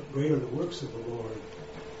 Great are the works of the Lord,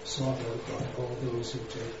 sought out by all those who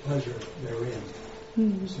take pleasure therein.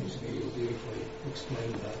 Mm-hmm. Seems to me you beautifully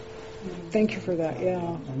explained that. Thank you for that,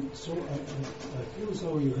 yeah. And so I feel as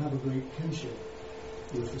though you have a great kinship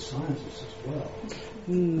with the scientists as well.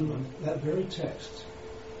 Mm. That very text,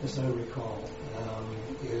 as I recall,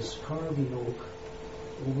 is carved in oak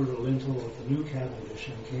over the lintel of the New Cavendish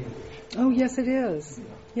in Cambridge. Oh, yes, it is.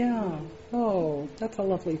 Yeah. Oh, that's a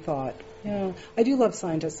lovely thought. Yeah. I do love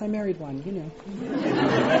scientists. I married one, you know.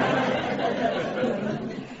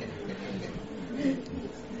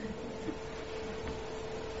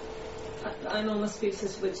 I'm almost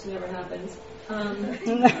speechless, which never happens.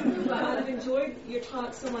 But I've enjoyed your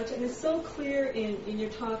talk so much, and it's so clear in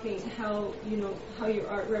your talking how your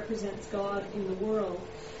art represents God in the world.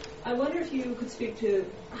 I wonder if you could speak to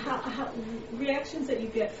how reactions that you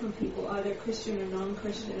get from people, either Christian or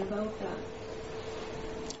non-Christian, about that.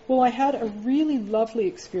 Well, I had a really lovely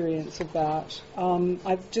experience of that.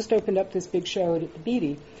 I've just opened up this big show at the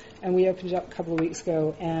Beatty, and we opened it up a couple of weeks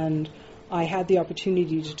ago, and I had the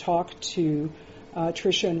opportunity to talk to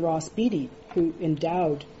Tricia and Ross Beatty, who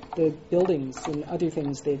endowed the buildings and other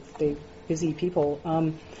things. They're busy people.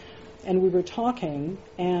 And we were talking,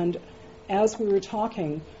 and as we were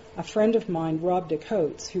talking, a friend of mine, Rob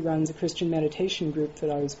DeCoates, who runs a Christian meditation group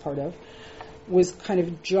that I was part of, was kind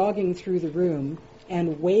of jogging through the room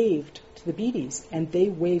and waved to the Beatties, and they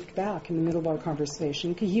waved back in the middle of our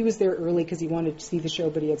conversation. He was there early because he wanted to see the show,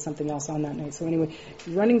 but he had something else on that night. So anyway,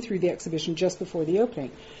 running through the exhibition just before the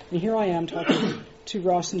opening. And here I am talking to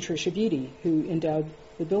Ross and Tricia Beatty, who endowed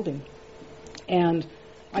the building. And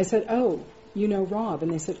I said, oh, you know Rob?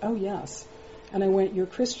 And they said, oh, yes. And I went, you're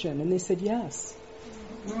Christian? And they said, yes.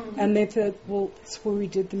 And they said, well, it's where we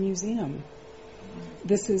did the museum.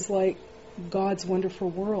 This is like God's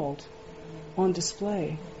wonderful world on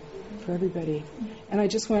display for everybody. And I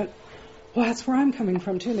just went, well, that's where I'm coming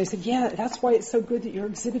from, too. And they said, yeah, that's why it's so good that you're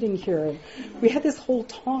exhibiting here. And we had this whole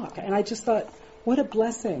talk, and I just thought, what a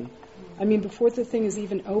blessing. I mean, before the thing is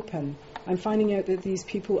even open, I'm finding out that these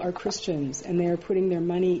people are Christians, and they are putting their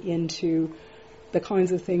money into the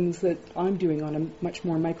kinds of things that I'm doing on a much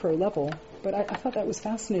more micro level. But I thought that was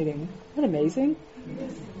fascinating. Isn't that amazing?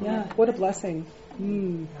 Yeah, what a blessing.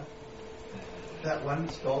 Mm. That one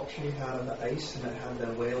sculpture you had on the ice, and it had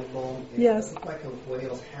the whale bone. Yes. It looked like a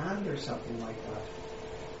whale's hand or something like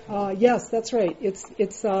that. Yes, that's right. It's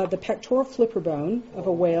the pectoral flipper bone of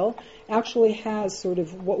a whale actually has sort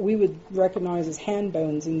of what we would recognize as hand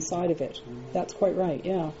bones inside of it. That's quite right.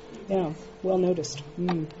 Yeah. Well noticed.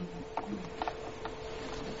 Mm.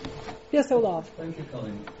 Yes, Olaf. Thank you,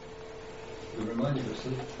 Colleen. who reminded us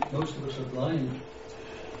that most of us are blind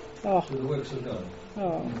to the works of God.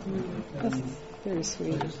 That's very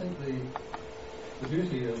sweet. I just think the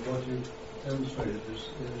beauty of what you've demonstrated is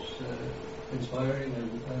inspiring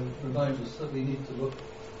and reminds us that we need to look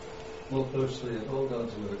more closely at all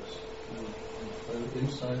God's works, whether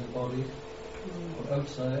inside the body, or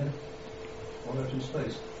outside, or out in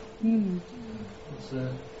space. It's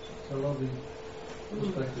a lovely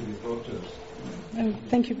perspective you've brought to us.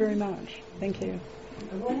 Thank you very much. Thank you.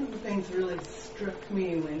 One of the things really struck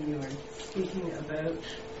me when you were speaking about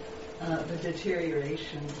the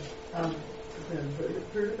deterioration of the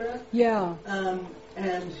vertebra. Yeah.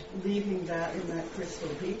 And leaving that in that crystal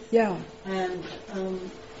piece. Yeah. And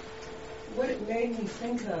what it made me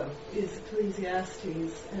think of is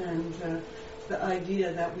Ecclesiastes and the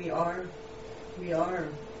idea that we are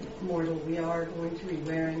mortal, we are going to be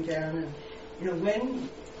wearing down. And when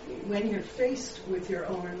you're faced with your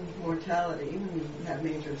own mortality, when you have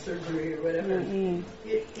major surgery or whatever,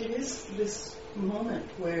 it is this moment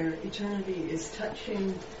where eternity is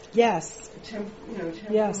touching. Yes. Temporal.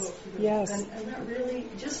 Yes. And that really,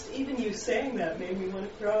 just even you saying that made me want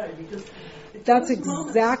to cry, because that's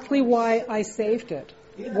exactly why I saved it.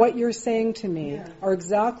 Yeah. What you're saying to me are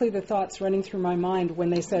exactly the thoughts running through my mind when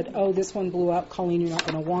they said, "Oh, this one blew up, Colleen, you're not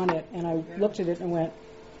going to want it." And I looked at it and went,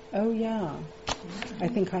 "Oh yeah, I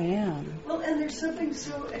think I am." Well, and there's something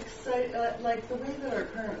so exciting, like the way that our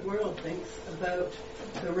current world thinks about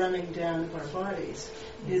the running down of our bodies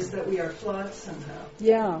is that we are flawed somehow.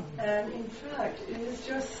 Yeah. And in fact, it is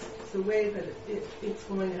just the way that it's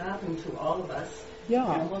going to happen to all of us.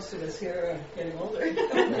 Yeah. Most of us here are getting older.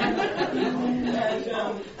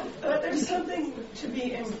 But there's something to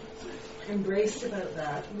be embraced about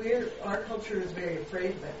that. Our culture is very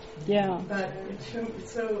afraid of it. Yeah. But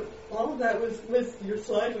so all of that was your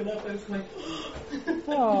slide went up. I was like,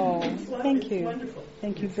 oh, thank you. It's wonderful.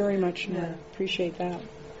 Thank you very much. Yeah. Appreciate that.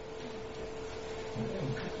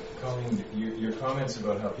 Colleen, your comments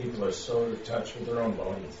about how people are so out of touch with their own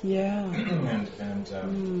bodies. Yeah.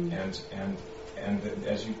 And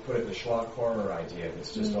as you put it, the schlock horror idea,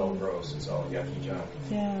 it's just all gross, it's all yucky junk.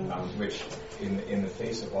 Yeah. Which, in the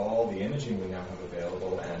face of all the imaging we now have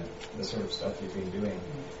available and the sort of stuff you've been doing,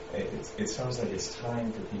 it sounds like it's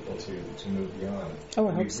time for people to move beyond. Oh,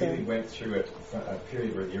 I hope we so. really went through a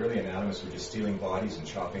period where the early anatomists were just stealing bodies and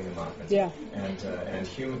chopping them up. And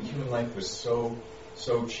human life was so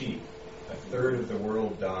cheap. A third of the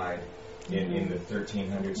world died in the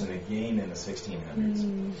 1300s and again in the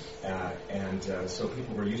 1600s. So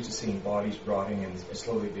people were used to seeing bodies rotting and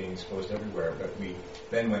slowly being exposed everywhere, but we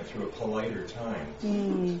then went through a politer time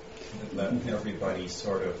that let everybody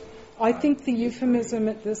sort of... I think the euphemism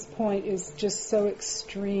at this point is just so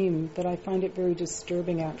extreme that I find it very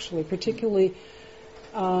disturbing, actually, particularly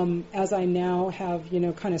as I now have,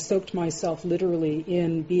 kind of soaked myself literally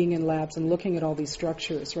in being in labs and looking at all these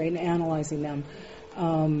structures, right, and analyzing them.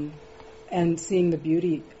 And seeing the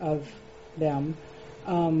beauty of them,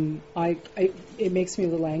 it makes me a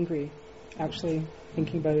little angry, actually,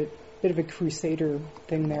 thinking about it. Bit of a crusader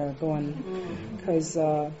thing there going, because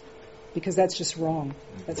that's just wrong.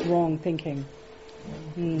 That's wrong thinking.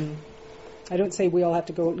 I don't say we all have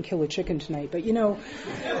to go out and kill a chicken tonight, but wouldn't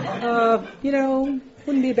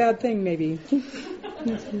be a bad thing maybe.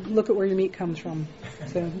 Look at where your meat comes from.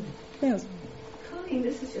 So, yes.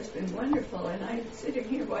 This has just been wonderful, and I'm sitting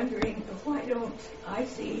here wondering, why don't I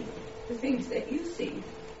see the things that you see?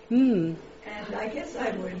 And I guess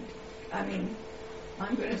I'm going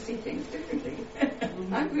to see things differently.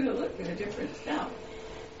 I'm going to look at a different stuff.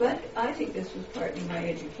 But I think this was partly my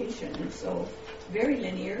education, and so very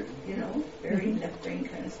linear, very left brain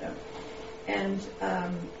kind of stuff. And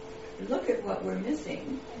look at what we're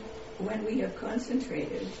missing when we have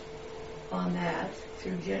concentrated on that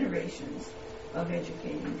through generations of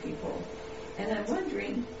educating people. And I'm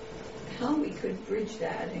wondering how we could bridge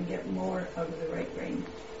that and get more out of the right brain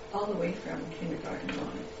all the way from kindergarten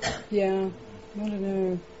on. Yeah, I don't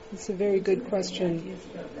know. It's a very good question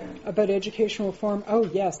about educational reform. Oh,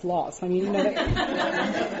 yes, lots.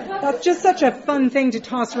 That's just such a fun thing to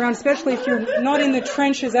toss around, especially if you're not in the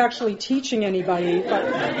trenches actually teaching anybody. But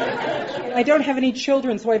I don't have any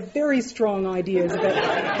children, so I have very strong ideas about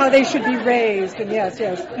how they should be raised. And yes.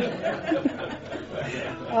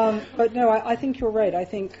 But no, I think you're right. I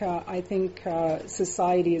think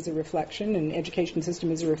society is a reflection, and education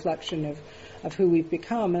system is a reflection of who we've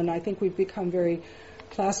become. And I think we've become very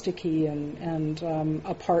plasticky and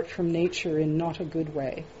apart from nature in not a good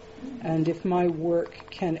way. And if my work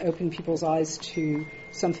can open people's eyes to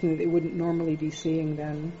something that they wouldn't normally be seeing,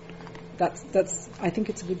 then that's I think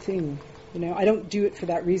it's a good thing. I don't do it for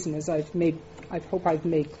that reason, as I hope I've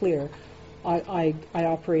made clear. I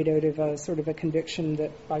operate out of a sort of a conviction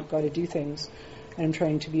that I've got to do things, and I'm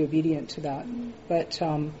trying to be obedient to that. But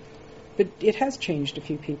it has changed a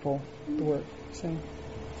few people, the work. So,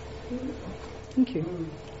 thank you.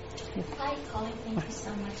 Hi, Colleen. Thank you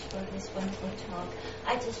so much for this wonderful talk.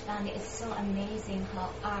 I just found it so amazing how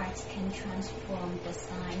art can transform the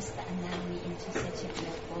science, the anatomy, into such a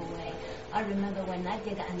beautiful way. I remember when I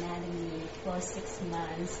did anatomy for 6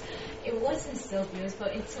 months, it wasn't so beautiful.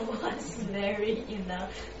 It was very,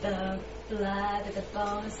 the blood, the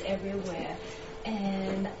bones everywhere.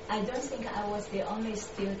 And I don't think I was the only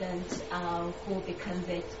student who became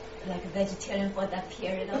vegetarian for that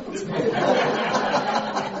period of time.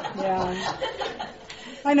 Yeah.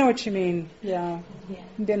 I know what you mean. Yeah.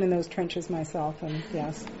 I've been in those trenches myself, and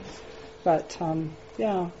yes. But I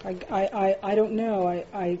don't know.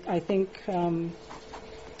 I think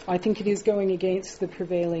it is going against the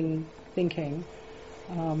prevailing thinking.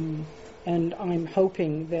 And I'm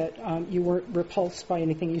hoping that you weren't repulsed by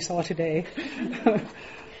anything you saw today.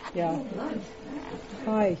 Yeah.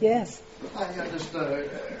 Hi, yes. Hi, just a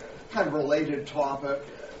kind of related topic,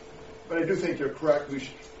 but I do think you're correct. I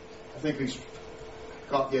think we've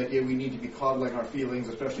got the idea we need to be coddling our feelings,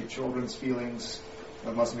 especially children's feelings,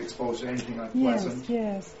 that mustn't be exposed to anything unpleasant.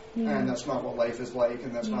 Yes. Yeah. And that's not what life is like,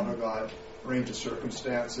 and that's not how God arranges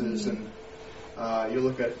circumstances. And you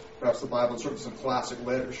look at perhaps the Bible, and certainly some classic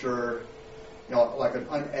literature, like an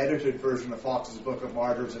unedited version of Fox's Book of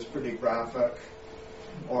Martyrs is pretty graphic,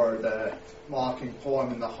 or the mocking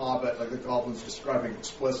poem in The Hobbit, like the goblins describing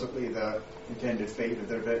explicitly the intended fate of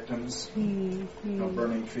their victims,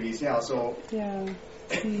 burning trees. Yeah, so I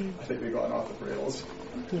think we've gone off the rails.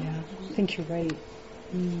 Yeah, I think you're right.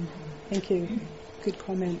 Thank you. Good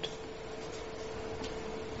comment.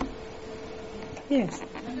 Yes.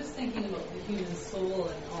 I'm just thinking about the human soul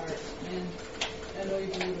and art, and I know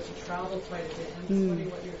you've been able to travel quite a bit. I'm just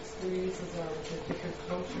wondering what your experiences are with the different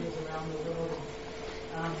cultures around the world.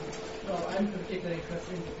 Well, I'm particularly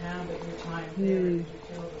interested in Japan, but your time there, did you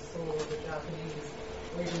feel the soul of the Japanese,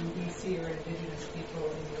 or even BC or indigenous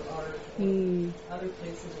people in your art, or other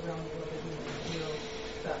places around the world that you feel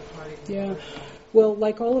that part of your art? Well,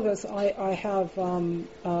 like all of us, I have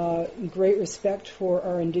great respect for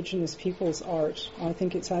our indigenous people's art. I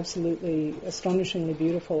think it's absolutely astonishingly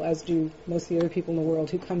beautiful, as do most of the other people in the world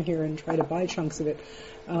who come here and try to buy chunks of it.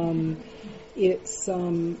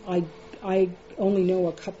 I only know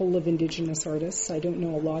a couple of indigenous artists. I don't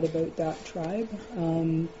know a lot about that tribe.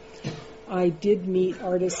 I did meet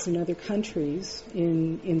artists in other countries,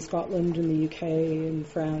 in Scotland, in the UK, in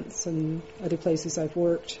France, and other places I've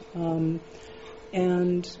worked.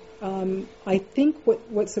 And I think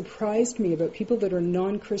what surprised me about people that are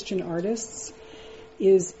non-Christian artists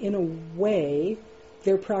is, in a way,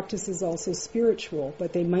 their practice is also spiritual,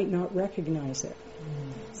 but they might not recognize it.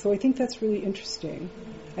 So I think that's really interesting.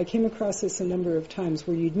 I came across this a number of times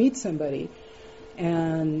where you'd meet somebody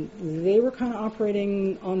and they were kind of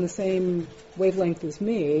operating on the same wavelength as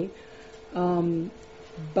me,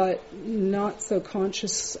 but not so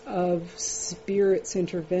conscious of Spirit's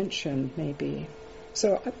intervention, maybe.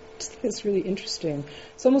 So I just think it's really interesting.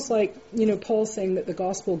 It's almost like, Paul's saying that the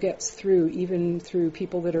gospel gets through, even through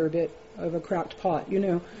people that are a bit of a cracked pot,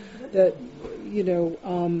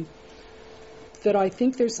 that I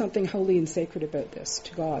think there's something holy and sacred about this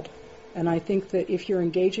to God. And I think that if you're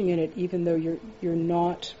engaging in it, even though you're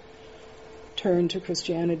not turned to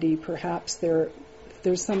Christianity, perhaps there's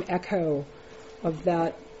some echo of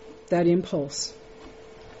that impulse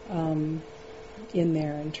in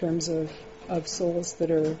there, in terms of souls that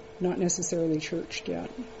are not necessarily churched yet.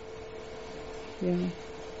 Yeah.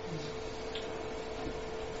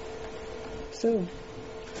 So.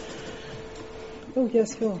 Oh,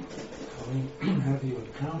 yes, Phil. Have you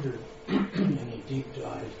encountered any deep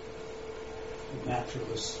dive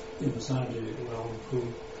naturalists in the scientific realm who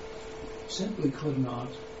simply could not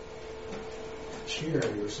share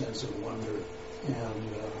your sense of wonder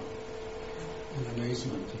and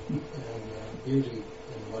amazement and beauty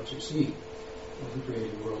in what you see of the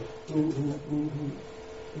created world, who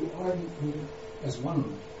as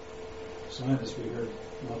one scientist we heard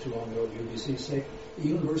not too long ago at UBC say, the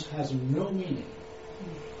universe has no meaning.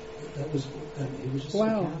 That was, he was just so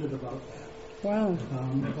candid about that. Wow.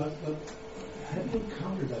 But have you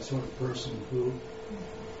encountered that sort of person who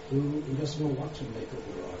doesn't know what to make of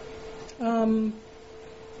their art?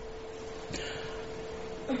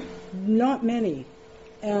 Not many.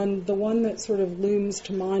 And the one that sort of looms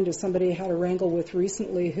to mind is somebody I had a wrangle with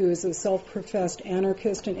recently who is a self-professed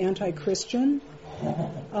anarchist and anti-Christian.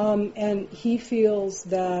 And he feels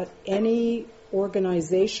that any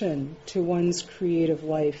organization to one's creative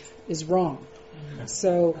life is wrong.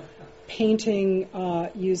 So painting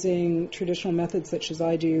using traditional methods such as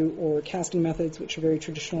I do, or casting methods which are very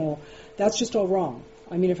traditional, that's just all wrong.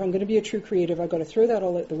 I mean, if I'm going to be a true creative, I've got to throw that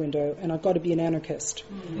all out the window, and I've got to be an anarchist.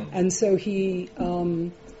 Mm-hmm. And so he is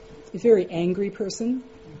a very angry person,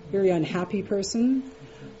 very unhappy person.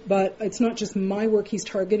 But it's not just my work he's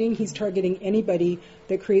targeting anybody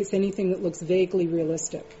that creates anything that looks vaguely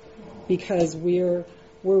realistic, because we're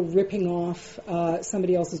ripping off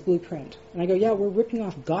somebody else's blueprint. And I go, yeah, we're ripping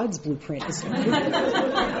off God's blueprint.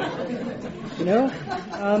 You know?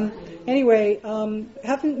 Anyway,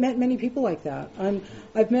 haven't met many people like that.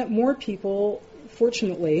 I've met more people,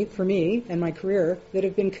 fortunately for me and my career, that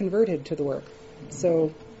have been converted to the work.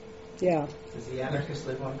 So, yeah. Does the anarchist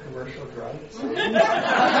live on commercial drugs?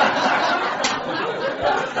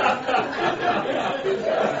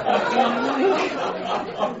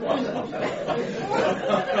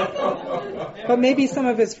 But maybe some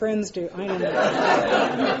of his friends do. I don't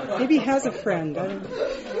know. Maybe he has a friend. I don't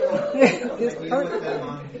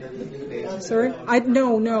know. Sorry?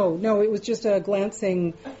 No. It was just a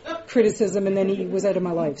glancing criticism, and then he was out of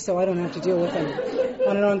my life, so I don't have to deal with him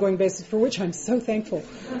on an ongoing basis, for which I'm so thankful.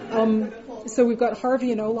 So we've got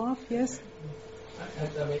Harvey and Olaf, yes?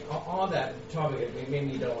 I mean, on that topic, maybe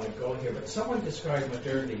you don't want to go here, but someone described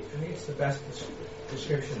modernity. For me, it's the best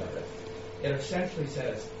description of it. It essentially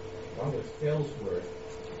says, along with Phil's word,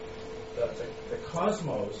 the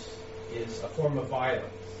cosmos is a form of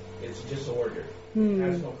violence. It's disorder. It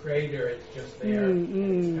has no creator. It's just there. It's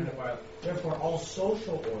kind of violent. Therefore, all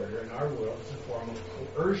social order in our world is a form of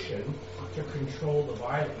coercion to control the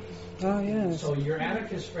violence. Oh, yes. So your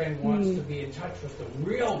anarchist friend wants to be in touch with the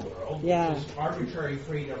real world, which is arbitrary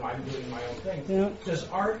freedom, I'm doing my own thing. Yeah. Does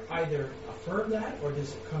art either affirm that, or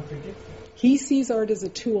does it contradict that? He sees art as a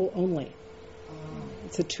tool only.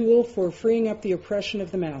 It's a tool for freeing up the oppression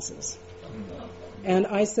of the masses. And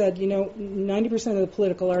I said, 90% of the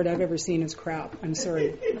political art I've ever seen is crap. I'm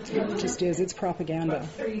sorry. It just is. It's propaganda.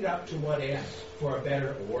 But freed up to what end? For a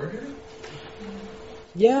better order?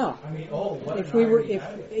 Yeah. I mean, what if we were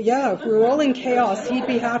all in chaos, he'd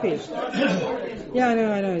be happy. Yeah, I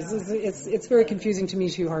know. It's very confusing to me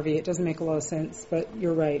too, Harvey. It doesn't make a lot of sense, but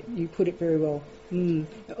you're right. You put it very well.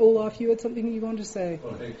 Olaf, you had something you wanted to say.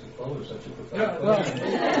 Well, I hate to follow such a profound question.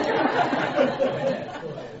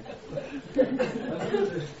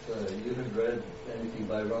 You had read anything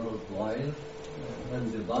by Ronald Lyle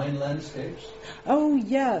and Divine Landscapes? Oh,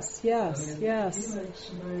 yes. He makes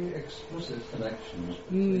very explicit connections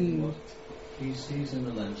between what he sees in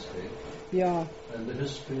the landscape and the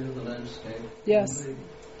history of the landscape, and the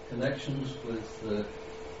connections with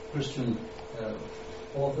Christian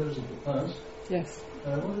authors of the past. Yes.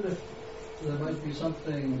 I wondered if there might be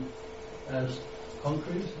something as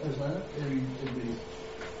concrete as that in the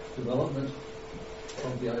development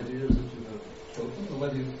of the ideas that you have spoken, or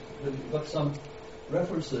whether you've got some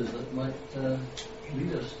references that might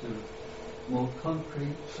lead us to more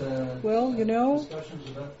concrete discussions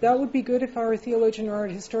about that would be good if I were a theologian or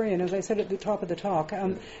art historian. As I said at the top of the talk,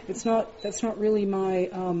 that's not really my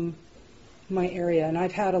area, and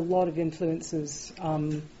I've had a lot of influences.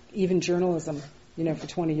 Even journalism, for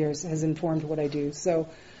 20 years has informed what I do. So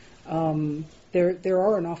there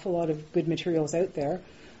are an awful lot of good materials out there,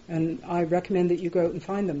 and I recommend that you go out and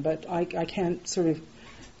find them. But I can't sort of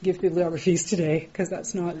give bibliographies today, because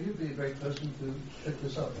that's not... So you'd be a great person to pick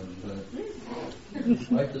this up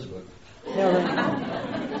and write this book. Yeah,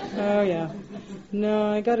 right. Oh, yeah.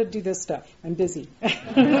 No, I got to do this stuff. I'm busy.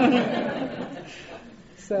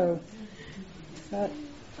 So, I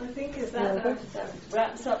think as that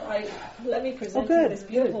wraps up, let me present you this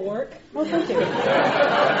beautiful work. Oh, thank you.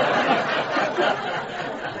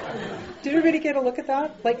 Did everybody get a look at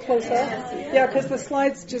that, like close up? Yeah, because the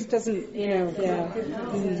slides just doesn't,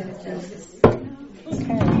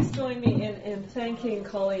 Okay. Please join me in thanking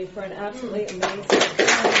Colleen for an absolutely amazing.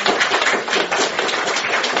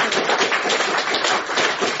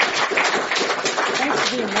 Thanks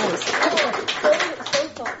for being nice. So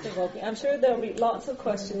thought-provoking. I'm sure there'll be lots of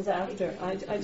questions after. I